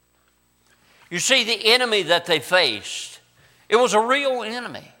 You see, the enemy that they faced, it was a real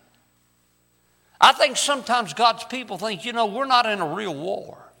enemy. I think sometimes God's people think, we're not in a real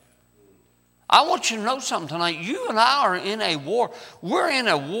war. I want you to know something tonight. You and I are in a war. We're in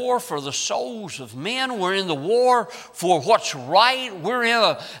a war for the souls of men. We're in the war for what's right.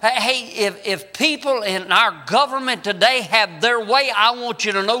 If people in our government today have their way, I want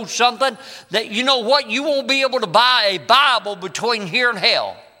you to know something, that you know what? You won't be able to buy a Bible between here and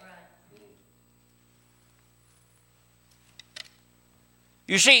hell.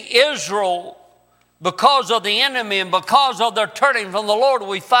 You see, Israel, because of the enemy and because of their turning from the Lord,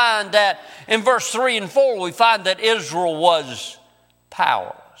 we find that in verse 3 and 4, we find that Israel was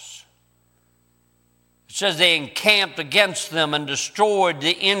powerless. It says they encamped against them and destroyed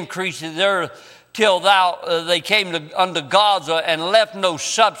the increase of the earth till they came unto Gaza and left no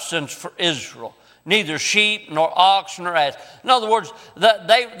substance for Israel, neither sheep nor ox nor ass. In other words,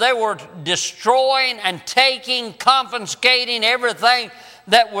 they were destroying and taking, confiscating everything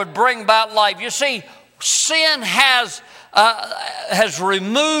that would bring about life. You see, sin has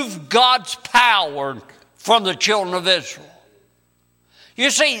removed God's power from the children of Israel. You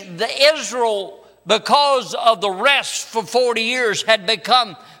see, Israel, because of the rest for 40 years, had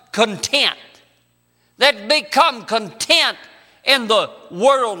become content. They'd become content in the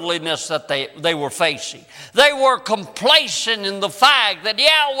worldliness that they were facing. They were complacent in the fact that,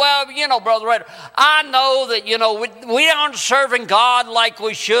 Brother Rader, I know that, we aren't serving God like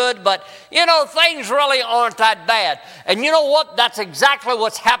we should, but, things really aren't that bad. And you know what? That's exactly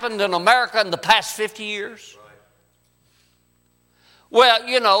what's happened in America in the past 50 years. Well,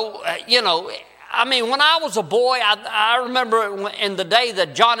 when I was a boy, I remember in the day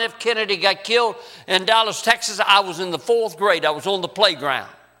that John F. Kennedy got killed in Dallas, Texas, I was in the 4th grade. I was on the playground.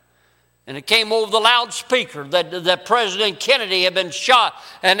 And it came over the loudspeaker that President Kennedy had been shot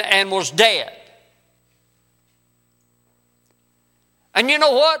and was dead. And you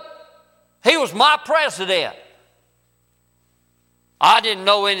know what? He was my president. I didn't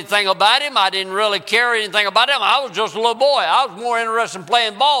know anything about him. I didn't really care anything about him. I was just a little boy. I was more interested in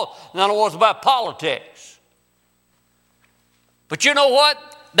playing ball than I was about politics. But you know what?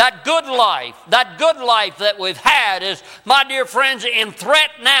 That good life that we've had is, my dear friends, in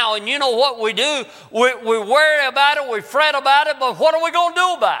threat now. And you know what we do? We worry about it, we fret about it, but what are we going to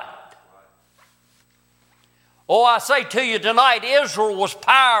do about it? Oh, I say to you tonight, Israel was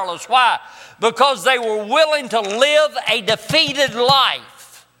powerless. Why? Because they were willing to live a defeated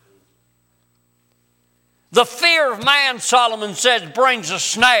life. The fear of man, Solomon says, brings a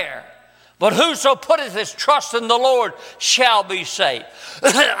snare. But whoso putteth his trust in the Lord shall be saved.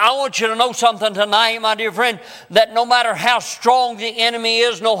 I want you to know something tonight, my dear friend, that no matter how strong the enemy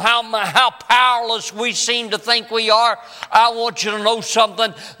is, how powerless we seem to think we are, I want you to know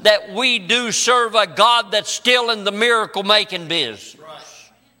something, that we do serve a God that's still in the miracle-making business.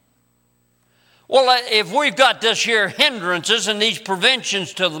 Well, if we've got this here hindrances and these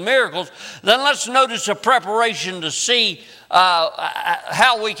preventions to the miracles, then let's notice a preparation to see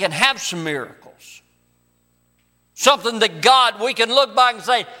how we can have some miracles. Something that we can look back and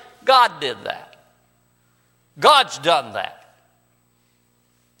say, God did that. God's done that.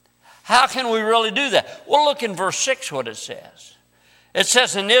 How can we really do that? Well, look in verse 6 what it says. It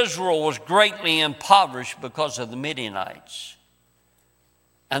says, and Israel was greatly impoverished because of the Midianites.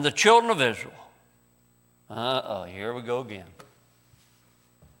 And the children of Israel, here we go again.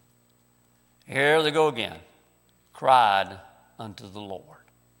 Here they go again. Cried unto the Lord.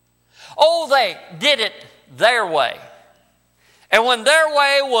 Oh, they did it their way. And when their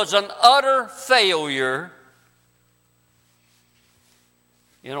way was an utter failure,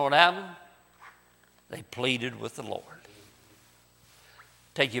 you know what happened? They pleaded with the Lord.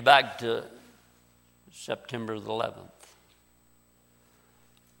 Take you back to September the 11th,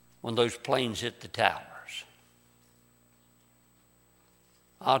 when those planes hit the towers.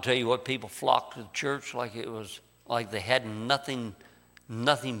 I'll tell you what, people flocked to the church like it was like they had nothing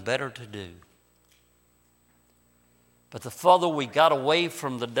better to do. But the further we got away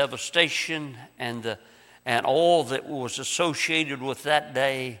from the devastation and all that was associated with that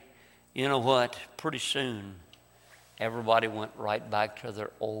day, you know what? Pretty soon, everybody went right back to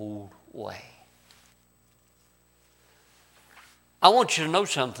their old way. I want you to know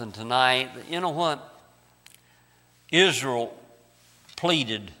something tonight. That, you know what? Israel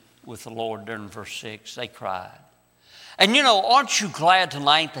pleaded with the Lord during verse 6. They cried. And you know, aren't you glad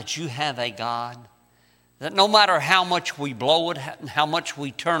tonight that you have a God that no matter how much we blow it, how much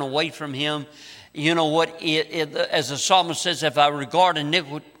we turn away from Him, you know what? As the psalmist says, if I regard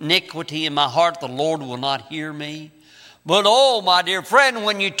iniquity in my heart, the Lord will not hear me. But oh, my dear friend,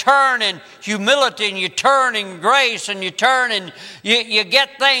 when you turn in humility and you turn in grace and you turn and you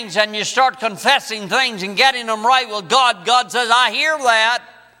get things and you start confessing things and getting them right with God, God says, I hear that.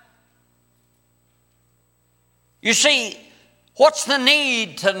 You see, what's the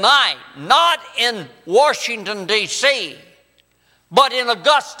need tonight? Not in Washington, D.C., but in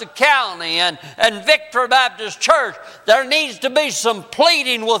Augusta County and Victory Baptist Church, there needs to be some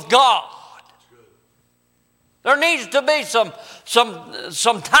pleading with God. There needs to be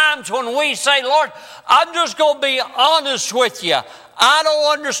some times when we say, Lord, I'm just going to be honest with you. I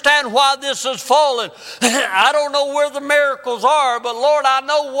don't understand why this has fallen. I don't know where the miracles are, but Lord, I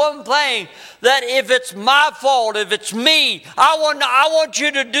know one thing, that if it's my fault, if it's me, I want you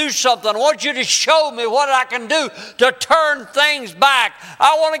to do something. I want you to show me what I can do to turn things back.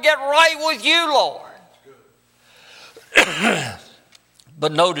 I want to get right with you, Lord.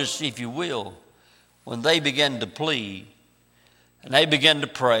 But notice, if you will, when they began to plead, and they began to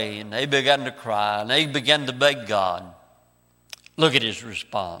pray, and they began to cry, and they began to beg God, look at His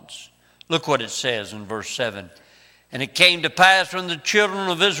response. Look what it says in verse 7. And it came to pass when the children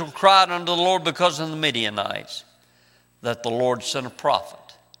of Israel cried unto the Lord because of the Midianites, that the Lord sent a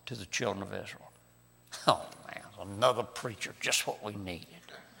prophet to the children of Israel. Oh, man, another preacher, just what we needed.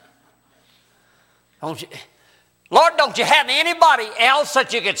 Lord, don't you have anybody else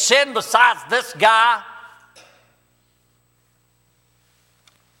that you could send besides this guy?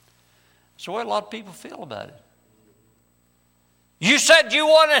 That's the way a lot of people feel about it. You said you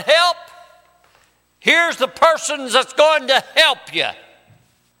wanted help? Here's the person that's going to help you.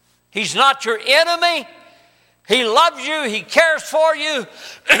 He's not your enemy. He loves you. He cares for you.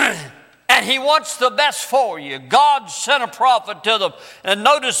 And He wants the best for you. God sent a prophet to them. And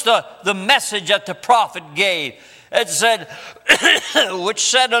notice the message that the prophet gave. It said, which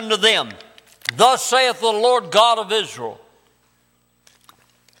said unto them, Thus saith the Lord God of Israel,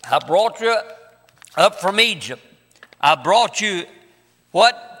 I brought you up from Egypt. I brought you,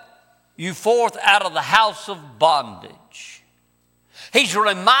 what? You forth out of the house of bondage. He's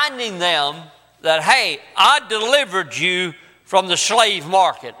reminding them that, hey, I delivered you from the slave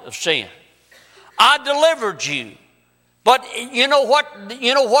market of sin. I delivered you. But you know what?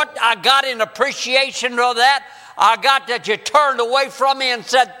 I got in appreciation of that? I got that you turned away from me and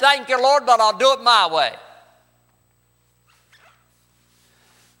said, thank you, Lord, but I'll do it my way.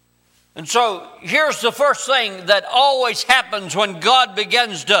 And so here's the first thing that always happens when God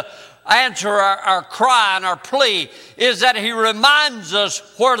begins to answer our cry and our plea, is that He reminds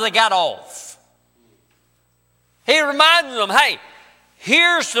us where they got off. He reminds them, hey,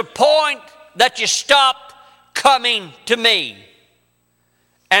 here's the point that you stopped coming to me.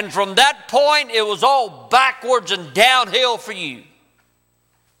 And from that point, it was all backwards and downhill for you.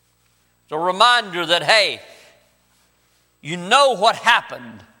 It's a reminder that, hey, you know what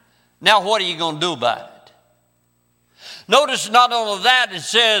happened. Now what are you going to do about it? Notice not only that, it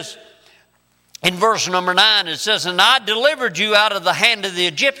says in verse number 9, it says, And I delivered you out of the hand of the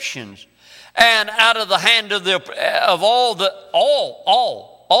Egyptians, and out of the hand of all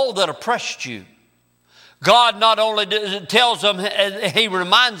that oppressed you. God not only tells them, He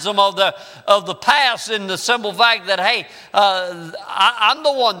reminds them of the past in the simple fact that, hey, I'm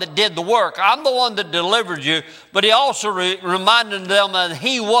the one that did the work. I'm the one that delivered you. But He also reminded them that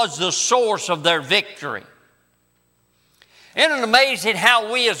He was the source of their victory. Isn't it amazing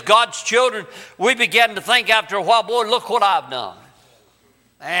how we as God's children, we begin to think after a while, boy, look what I've done.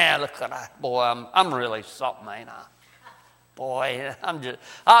 Man, look at that. Boy, I'm really something, ain't I? Boy,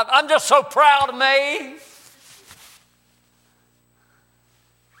 I'm just so proud of me.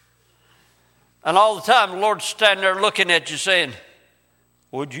 And all the time, the Lord's standing there looking at you saying,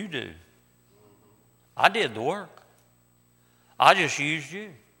 what'd you do? I did the work. I just used you.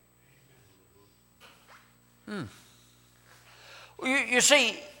 You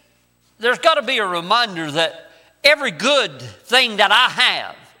see, there's got to be a reminder that every good thing that I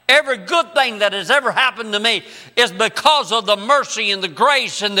have, every good thing that has ever happened to me is because of the mercy and the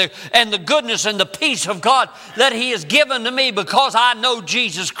grace and the goodness and the peace of God that He has given to me because I know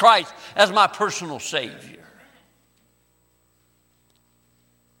Jesus Christ as my personal Savior.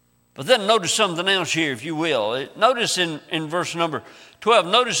 But then notice something else here, if you will. Notice in verse number 12,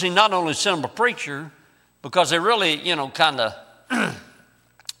 notice He not only sent them a preacher, because they really, kind of,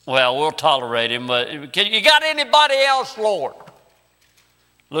 well, we'll tolerate him, but you got anybody else, Lord?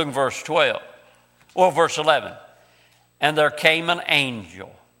 Look in verse 12, or verse 11. And there came an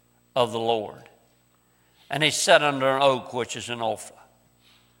angel of the Lord, and he sat under an oak which is in Ophrah.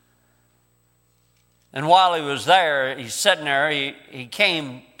 And while he was there, he's sitting there, he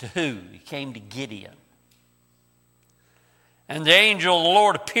came to who? He came to Gideon. And the angel of the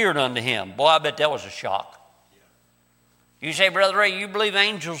Lord appeared unto him. Boy, I bet that was a shock. You say, Brother Ray, you believe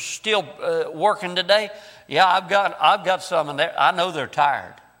angels still working today? Yeah, I've got some in there. I know they're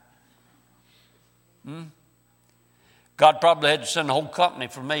tired. God probably had to send a whole company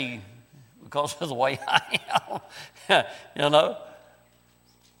for me because of the way I am.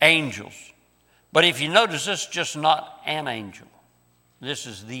 Angels. But if you notice, this is just not an angel. This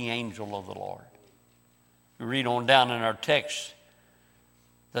is the angel of the Lord. You read on down in our text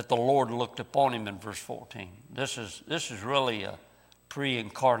that the Lord looked upon him in verse 14. This is really a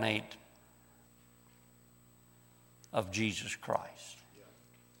pre-incarnate of Jesus Christ.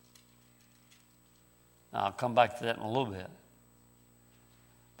 Now, I'll come back to that in a little bit.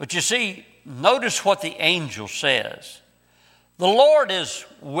 But you see, notice what the angel says. The Lord is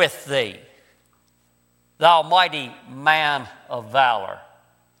with thee, thou mighty man of valor.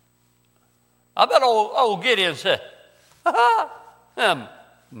 I bet old Gideon said,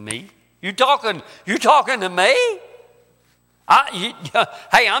 me? You talking to me?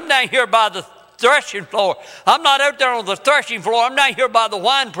 Hey, I'm down here by the threshing floor. I'm not out there on the threshing floor. I'm down here by the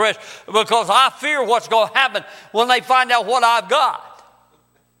wine press because I fear what's going to happen when they find out what I've got.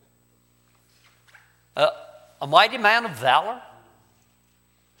 A mighty man of valor?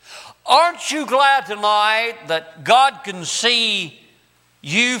 Aren't you glad tonight that God can see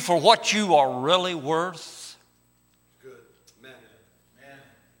you for what you are really worth? Good. Amen.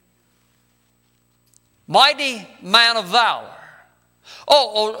 Mighty man of valor.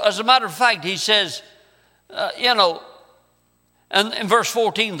 Oh, as a matter of fact, he says, and in verse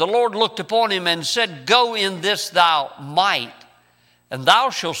 14, the Lord looked upon him and said, go in this thou might, and thou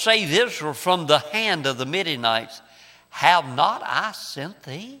shalt save Israel from the hand of the Midianites. Have not I sent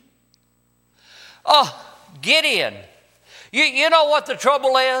thee? Oh, Gideon, you know what the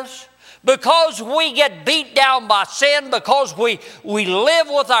trouble is? Because we get beat down by sin, because we live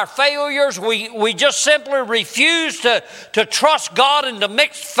with our failures, we just simply refuse to trust God and to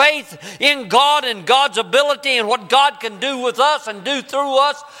mix faith in God and God's ability and what God can do with us and do through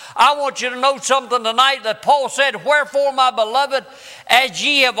us. I want you to know something tonight that Paul said, wherefore, my beloved, as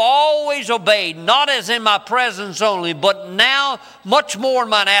ye have always obeyed, not as in my presence only, but now much more in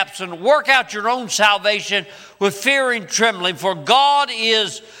mine absence, work out your own salvation with fear and trembling, for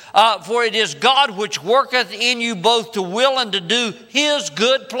it is God which worketh in you both to will and to do His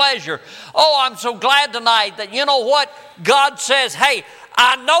good pleasure. Oh, I'm so glad tonight that you know what? God says, hey,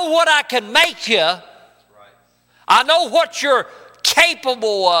 I know what I can make you. I know what you're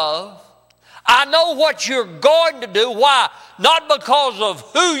capable of. I know what you're going to do. Why? Not because of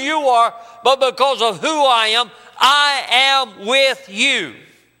who you are, but because of who I am. I am with you.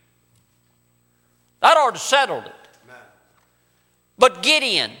 That ought to settle it. But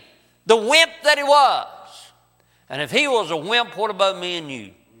Gideon, the wimp that he was, and if he was a wimp, what about me and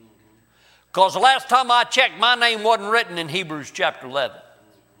you? Because the last time I checked, my name wasn't written in Hebrews chapter 11.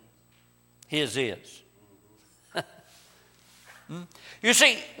 His is. You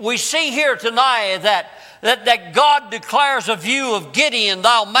see, we see here tonight that God declares a view of Gideon,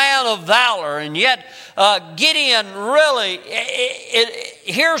 thou man of valor, and yet Gideon really,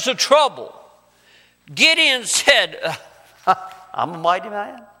 here's the trouble. Gideon said, I'm a mighty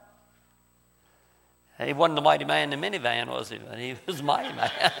man. He wasn't a mighty man in the minivan, was he? He was a mighty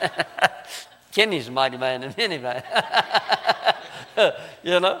man. Kenny's a mighty man in the minivan.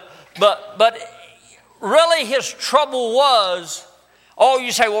 But really his trouble was, oh,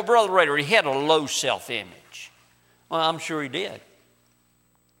 you say, well, Brother Rader, he had a low self-image. Well, I'm sure he did.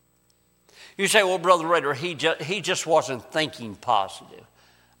 You say, well, Brother Rader, he just wasn't thinking positive.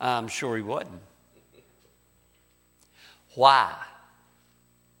 I'm sure he wasn't. Why?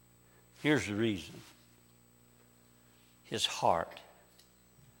 Here's the reason. His heart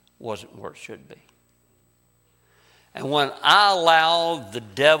wasn't where it should be. And when I allow the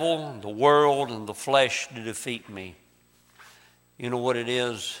devil, the world, and the flesh to defeat me, you know what it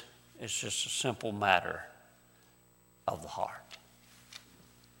is? It's just a simple matter of the heart.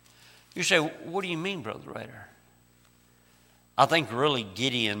 You say, what do you mean, Brother Rader? I think really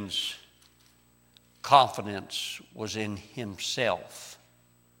Gideon's confidence was in himself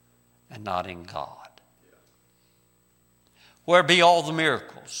and not in God. Where be all the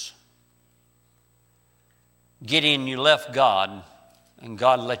miracles? Gideon, you left God, and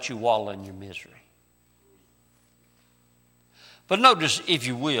God let you wallow in your misery. But notice, if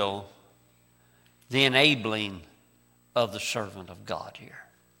you will, the enabling of the servant of God here.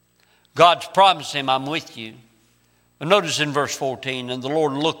 God's promised him, I'm with you. But notice in verse 14, and the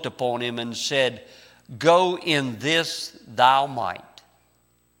Lord looked upon him and said, go in this thou might.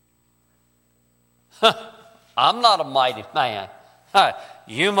 I'm not a mighty man.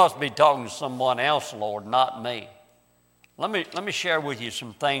 You must be talking to someone else, Lord, not me. Let me share with you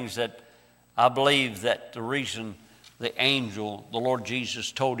some things that I believe that the reason the angel, the Lord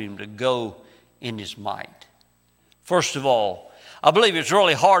Jesus, told him to go in his might. First of all, I believe it's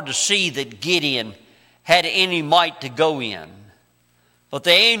really hard to see that Gideon had any might to go in. But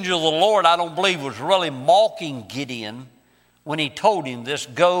the angel of the Lord, I don't believe, was really mocking Gideon when he told him this,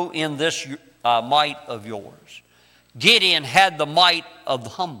 go in this might of yours. Gideon had the might of the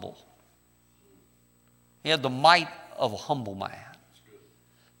humble. He had the might of a humble man.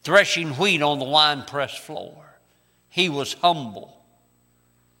 Threshing wheat on the winepress floor. He was humble.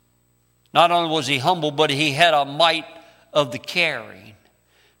 Not only was he humble, but he had a might of the caring.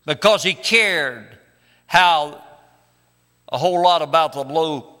 Because he cared how a whole lot about the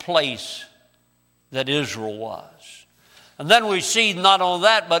low place that Israel was. And then we see not only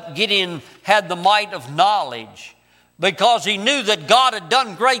that, but Gideon had the might of knowledge. Because he knew that God had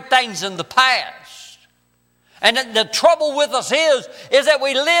done great things in the past. And the trouble with us is that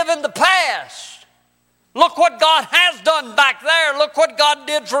we live in the past. Look what God has done back there. Look what God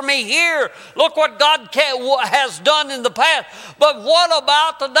did for me here. Look what God has done in the past. But what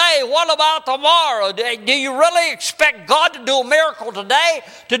about today? What about tomorrow? Do you really expect God to do a miracle today,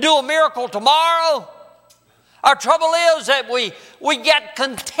 to do a miracle tomorrow? Our trouble is that we get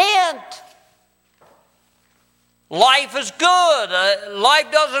content. Life is good.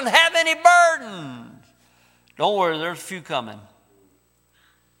 Life doesn't have any burdens. Don't worry, there's a few coming.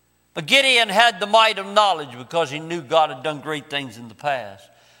 But Gideon had the might of knowledge because he knew God had done great things in the past.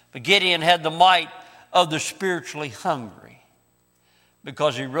 But Gideon had the might of the spiritually hungry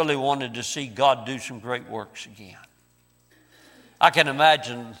because he really wanted to see God do some great works again. I can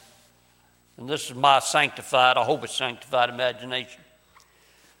imagine, and this is my sanctified, I hope it's sanctified imagination.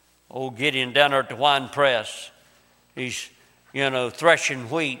 Old Gideon down there at the wine press, he's, threshing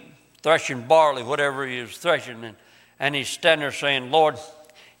wheat, threshing barley, whatever he is threshing, and he's standing there saying, Lord,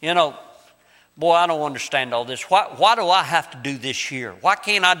 boy, I don't understand all this. Why do I have to do this here? Why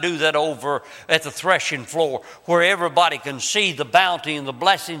can't I do that over at the threshing floor where everybody can see the bounty and the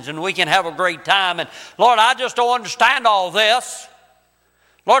blessings and we can have a great time? And Lord, I just don't understand all this.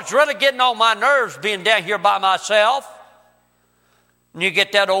 Lord, it's really getting on my nerves being down here by myself. And you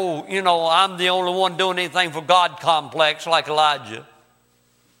get that old, I'm the only one doing anything for God complex like Elijah.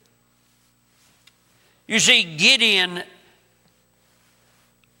 You see, Gideon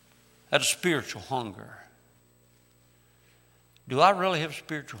had a spiritual hunger. Do I really have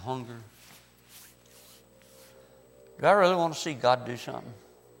spiritual hunger? Do I really want to see God do something?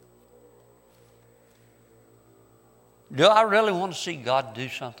 Do I really want to see God do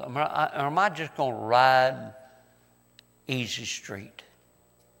something? Or am I just going to ride easy street?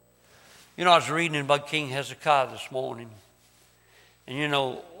 I was reading about King Hezekiah this morning. And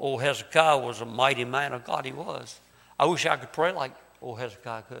old Hezekiah was a mighty man of God, he was. I wish I could pray like old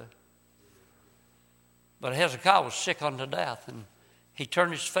Hezekiah could. But Hezekiah was sick unto death, and he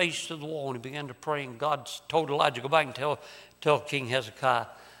turned his face to the wall, and he began to pray, and God told Elijah, go back and tell King Hezekiah,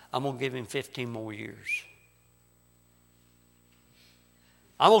 I'm going to give him 15 more years.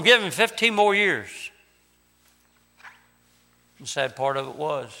 I'm going to give him 15 more years. The sad part of it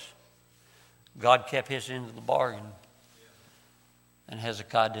was, God kept his end of the bargain, and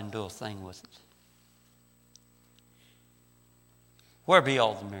Hezekiah didn't do a thing with it. Where be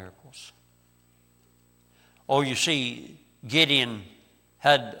all the miracles? Oh, you see, Gideon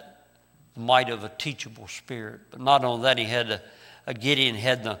had the might of a teachable spirit. But not only that, he had Gideon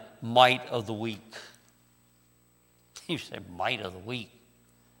had the might of the weak. You say might of the weak.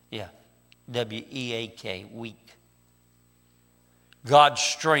 Yeah, W-E-A-K, weak. God's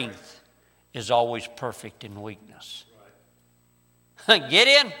strength is always perfect in weakness. Right.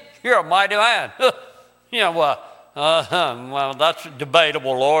 Gideon, you're a mighty man. Well, that's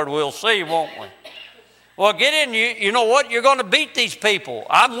debatable, Lord. We'll see, won't we? Well, Gideon, you know what? You're going to beat these people.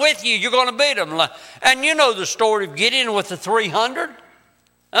 I'm with you. You're going to beat them. And you know the story of Gideon with the 300.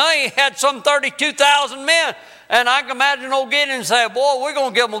 He had some 32,000 men. And I can imagine old Gideon say, boy, we're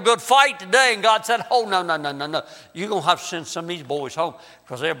going to give them a good fight today. And God said, oh, no. You're going to have to send some of these boys home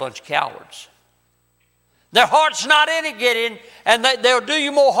because they're a bunch of cowards. Their heart's not in it, Gideon, and they'll do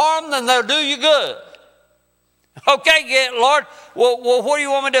you more harm than they'll do you good. Okay, Lord, well, what do you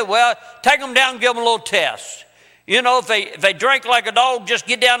want me to do? Well, take them down and give them a little test. You know, if they drink like a dog, just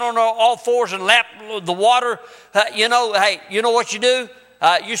get down on all fours and lap the water. Hey, you know what you do?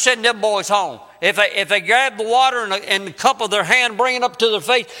 You send them boys home. If they grab the water and the cup of their hand, bring it up to their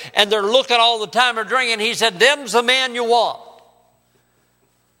face, and they're looking all the time they're drinking, he said, them's the men you want.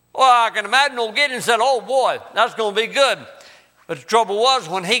 Well, I can imagine old Gideon said, oh boy, that's going to be good. But the trouble was,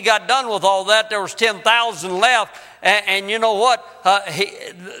 when he got done with all that, there was 10,000 left. And you know what?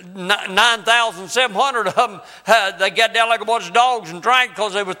 9,700 of them, they got down like a bunch of dogs and drank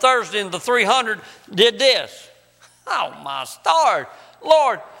because they were thirsty, and the 300 did this. Oh, my stars.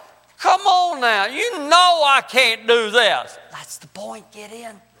 Lord, come on now. You know I can't do this. That's the point,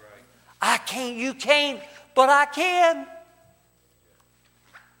 Gideon. I can't, you can't, but I can.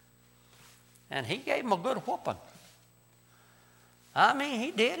 And he gave him a good whooping. I mean,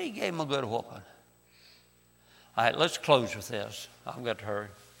 he did. He gave him a good whooping. All right, let's close with this. I've got to hurry.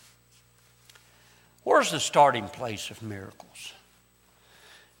 Where's the starting place of miracles?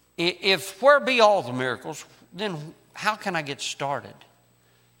 If where be all the miracles, then how can I get started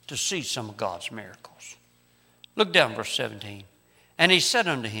to see some of God's miracles? Look down verse 17. And he said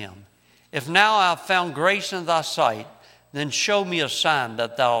unto him, if now I have found grace in thy sight, then show me a sign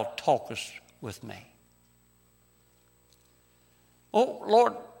that thou talkest with me. Oh,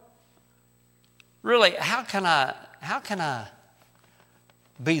 Lord, really, how can I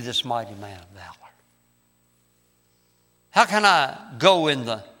be this mighty man of valor? How can I go in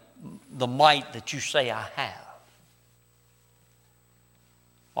the might that you say I have?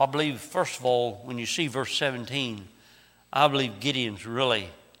 Well, I believe, first of all, when you see verse 17, I believe Gideon's really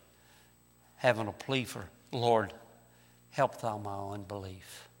having a plea for, Lord, help thou my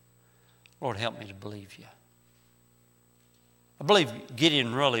unbelief. Lord, help me to believe you. I believe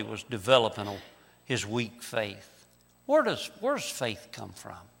Gideon really was developing his weak faith. Where does faith come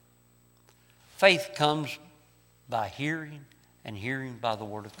from? Faith comes by hearing, and hearing by the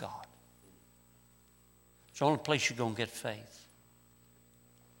Word of God. It's the only place you're going to get faith.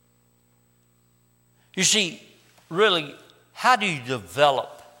 You see, really, how do you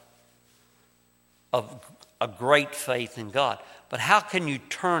develop a great faith in God? But how can you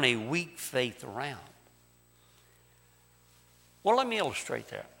turn a weak faith around? Well, let me illustrate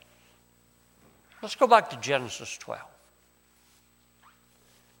that. Let's go back to Genesis 12.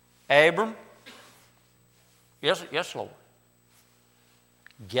 Abram, yes, Lord,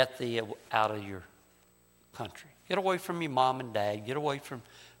 get thee out of your country. Get away from your mom and dad. Get away from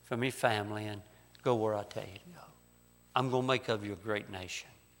your family and go where I tell you to go. I'm going to make of you a great nation.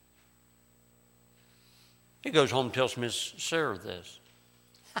 He goes home and tells Miss Sarah this.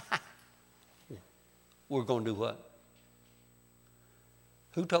 We're going to do what?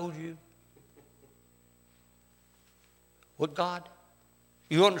 Who told you? What God?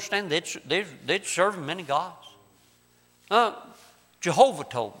 You understand? They'd serve many gods. Jehovah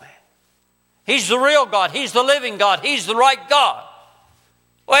told me. He's the real God. He's the living God. He's the right God.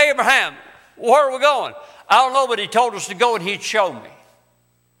 Well, Abraham, where are we going? I don't know, but he told us to go and he'd show me.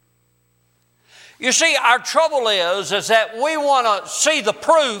 You see, our trouble is that we want to see the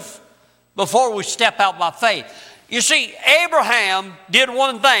proof before we step out by faith. You see, Abraham did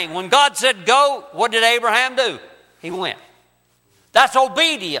one thing. When God said go, what did Abraham do? He went. That's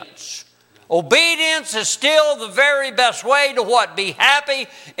obedience. Obedience is still the very best way to what? Be happy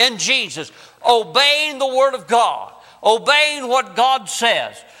in Jesus. Obeying the Word of God. Obeying what God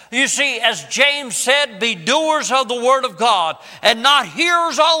says. You see, as James said, be doers of the Word of God and not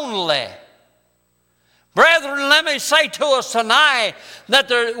hearers only. Brethren, let me say to us tonight that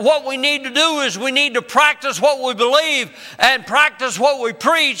what we need to do is we need to practice what we believe and practice what we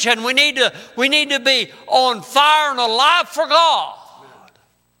preach, and we need to be on fire and alive for God.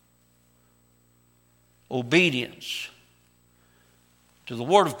 Obedience to the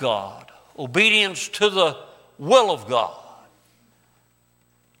Word of God. Obedience to the will of God.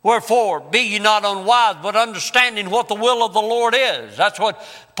 Wherefore, be ye not unwise, but understanding what the will of the Lord is. That's what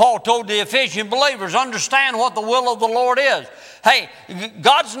Paul told the Ephesian believers. Understand what the will of the Lord is. Hey,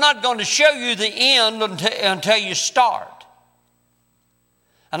 God's not going to show you the end until you start.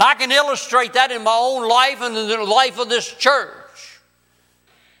 And I can illustrate that in my own life and in the life of this church.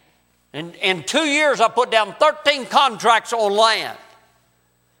 In 2 years, I put down 13 contracts on land.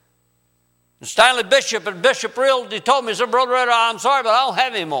 And Stanley Bishop at Bishop Realty told me, he said, Brother Red, I'm sorry, but I don't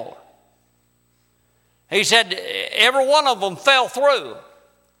have any more. He said, every one of them fell through.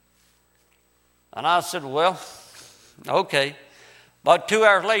 And I said, well, okay. About 2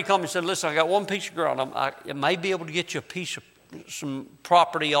 hours later, he called me and said, listen, I got one piece of ground. I may be able to get you a piece of some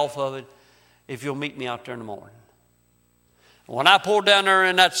property off of it if you'll meet me out there in the morning. When I pulled down there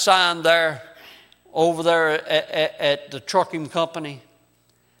in that sign there, over there at the trucking company,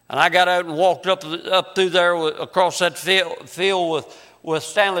 and I got out and walked up through there across that field with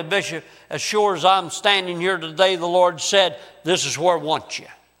Stanley Bishop, as sure as I'm standing here today, the Lord said, this is where I want you.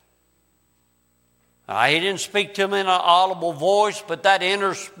 He didn't speak to me in an audible voice, but that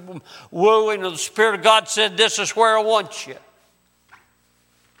inner wooing of the Spirit of God said, this is where I want you.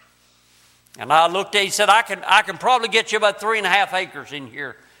 And I looked at it, he said, I can probably get you about 3.5 acres in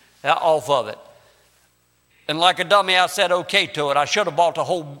here off of it. And like a dummy, I said okay to it. I should have bought the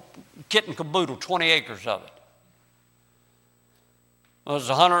whole kit and caboodle, 20 acres of it. It was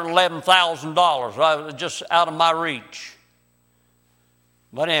 $111,000, just out of my reach.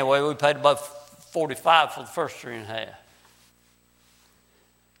 But anyway, we paid about $45,000 for the first 3.5.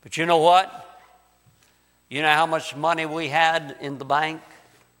 But you know what? You know how much money we had in the bank?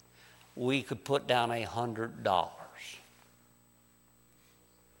 We could put down $100.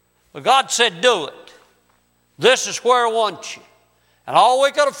 But God said, do it. This is where I want you. And all we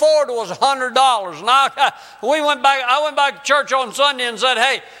could afford was $100. And I went back to church on Sunday and said,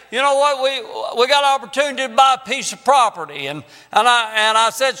 hey, you know what? We got an opportunity to buy a piece of property. And I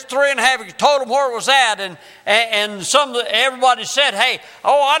said it's 3.5 acres. Told them where it was at. And everybody said, hey,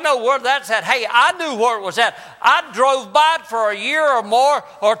 I know where that's at. Hey, I knew where it was at. I drove by it for a year or more,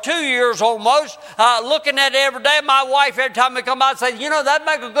 or 2 years almost, looking at it every day. My wife, every time we come by, said, you know, that'd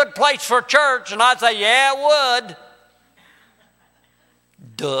make a good place for a church. And I'd say, yeah, it would.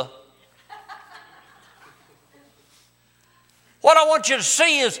 Duh. What I want you to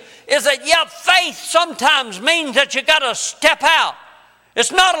see is that, faith sometimes means that you got to step out.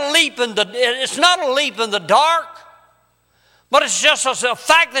 It's not a leap in the dark, but it's just a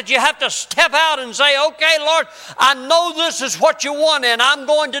fact that you have to step out and say, okay, Lord, I know this is what you want, and I'm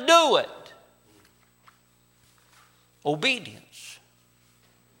going to do it. Obedience.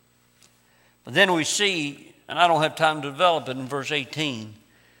 But then we see, and I don't have time to develop it, in verse 18,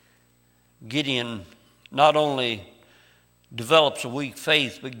 Gideon not only develops a weak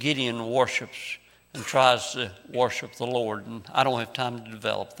faith, but Gideon worships and tries to worship the Lord. And I don't have time to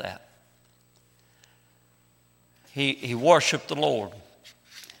develop that. He worshiped the Lord.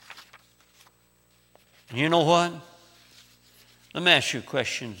 And you know what? Let me ask you a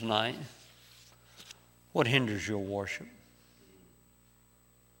question tonight. What hinders your worship?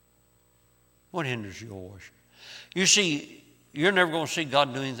 What hinders your worship? You see, you're never going to see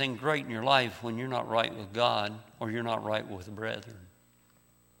God do anything great in your life when you're not right with God or you're not right with the brethren.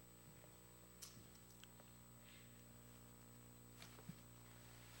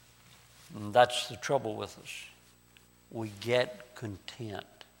 And that's the trouble with us. We get content.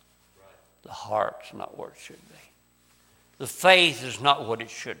 The heart's not where it should be. The faith is not what it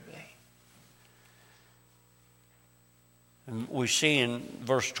should be. And we see in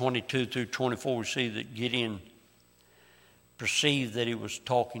verse 22 through 24, we see that Gideon perceived that he was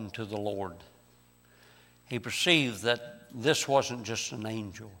talking to the Lord. He perceived that this wasn't just an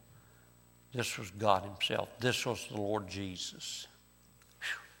angel. This was God himself. This was the Lord Jesus.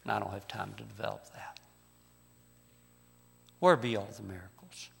 And I don't have time to develop that. Where be all the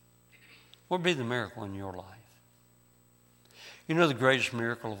miracles? Where be the miracle in your life? You know the greatest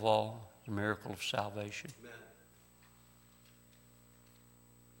miracle of all? The miracle of salvation. Amen.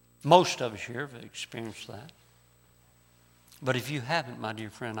 Most of us here have experienced that. But if you haven't, my dear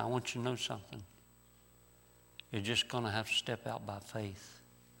friend, I want you to know something. You're just going to have to step out by faith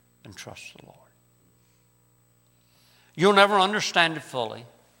and trust the Lord. You'll never understand it fully.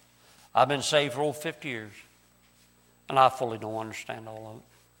 I've been saved for over 50 years, and I fully don't understand all of it.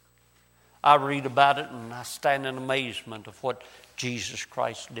 I read about it, and I stand in amazement of what Jesus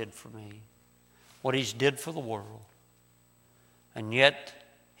Christ did for me, what he's did for the world. And yet,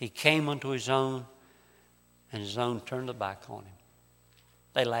 he came unto his own, and his own turned their back on him.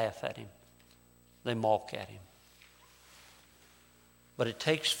 They laugh at him. They mock at him. But it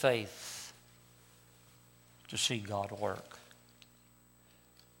takes faith to see God work.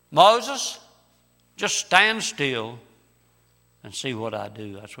 Moses, just stand still and see what I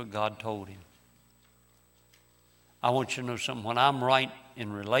do. That's what God told him. I want you to know something. When I'm right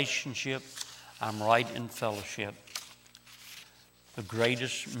in relationship. I'm right in fellowship. The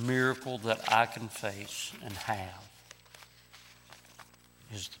greatest miracle that I can face and have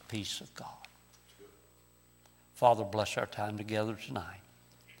is the peace of God. Father, bless our time together tonight.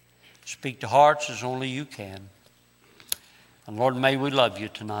 Speak to hearts as only you can. And Lord, may we love you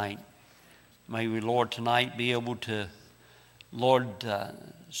tonight. May we, Lord, tonight be able to, Lord,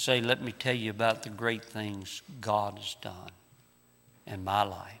 say, let me tell you about the great things God has done in my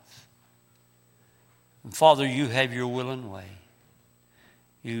life. And Father, you have your will and way.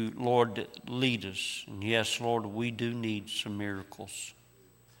 You, Lord, lead us. And yes, Lord, we do need some miracles.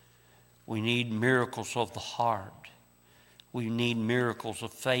 We need miracles of the heart. We need miracles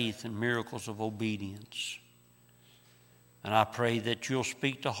of faith and miracles of obedience. And I pray that you'll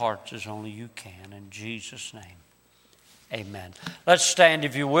speak to hearts as only you can. In Jesus' name, amen. Let's stand,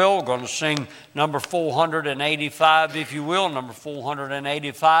 if you will. We're going to sing number 485, if you will. Number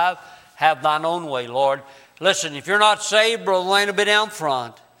 485, Have Thine Own Way, Lord. Listen, if you're not saved, Brother Lane will be down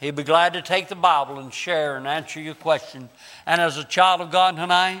front. He'll be glad to take the Bible and share and answer your question. And as a child of God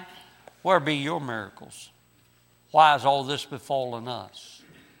tonight, where be your miracles? Why has all this befallen us?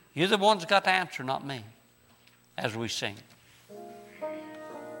 You're the ones that got the answer, not me, as we sing.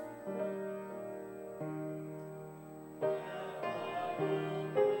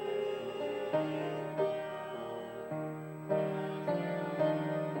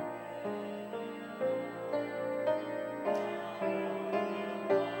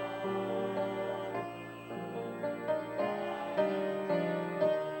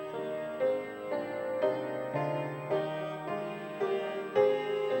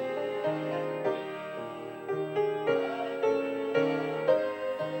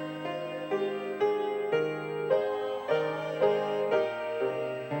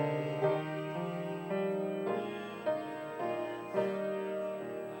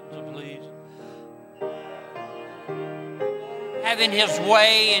 Having His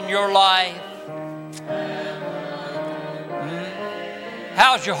way in your life.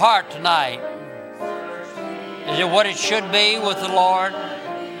 How's your heart tonight? Is it what it should be with the Lord?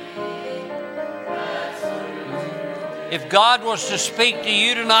 If God was to speak to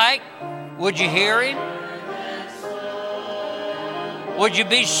you tonight, would you hear Him? Would you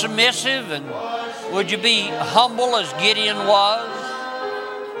be submissive and would you be humble as Gideon was?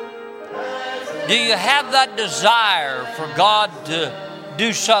 Do you have that desire for God to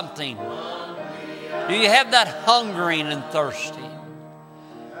do something? Do you have that hungering and thirsting?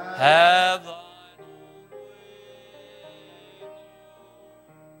 Have thine own way.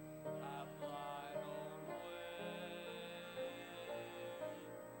 Have thine own way.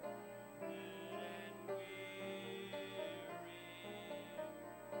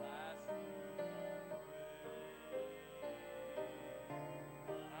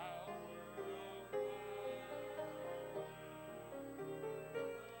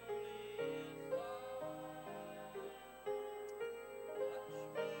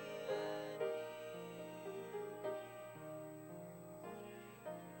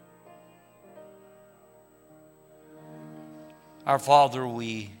 And our Father,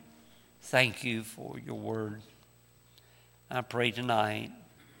 we thank you for your word. I pray tonight,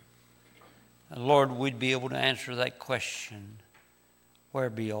 Lord, we'd be able to answer that question, where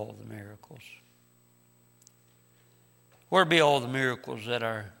be all the miracles? Where be all the miracles that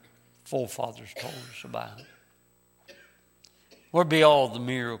our forefathers told us about? Where be all the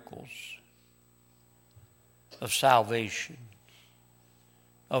miracles of salvation,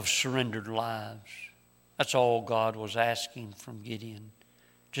 of surrendered lives? That's all God was asking from Gideon.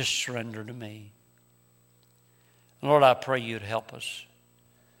 Just surrender to me. Lord, I pray you'd help us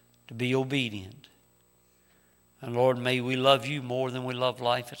to be obedient. And Lord, may we love you more than we love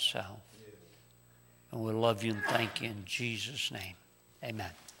life itself. And we'll love you and thank you in Jesus' name. Amen.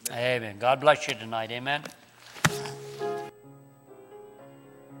 Amen. God bless you tonight. Amen.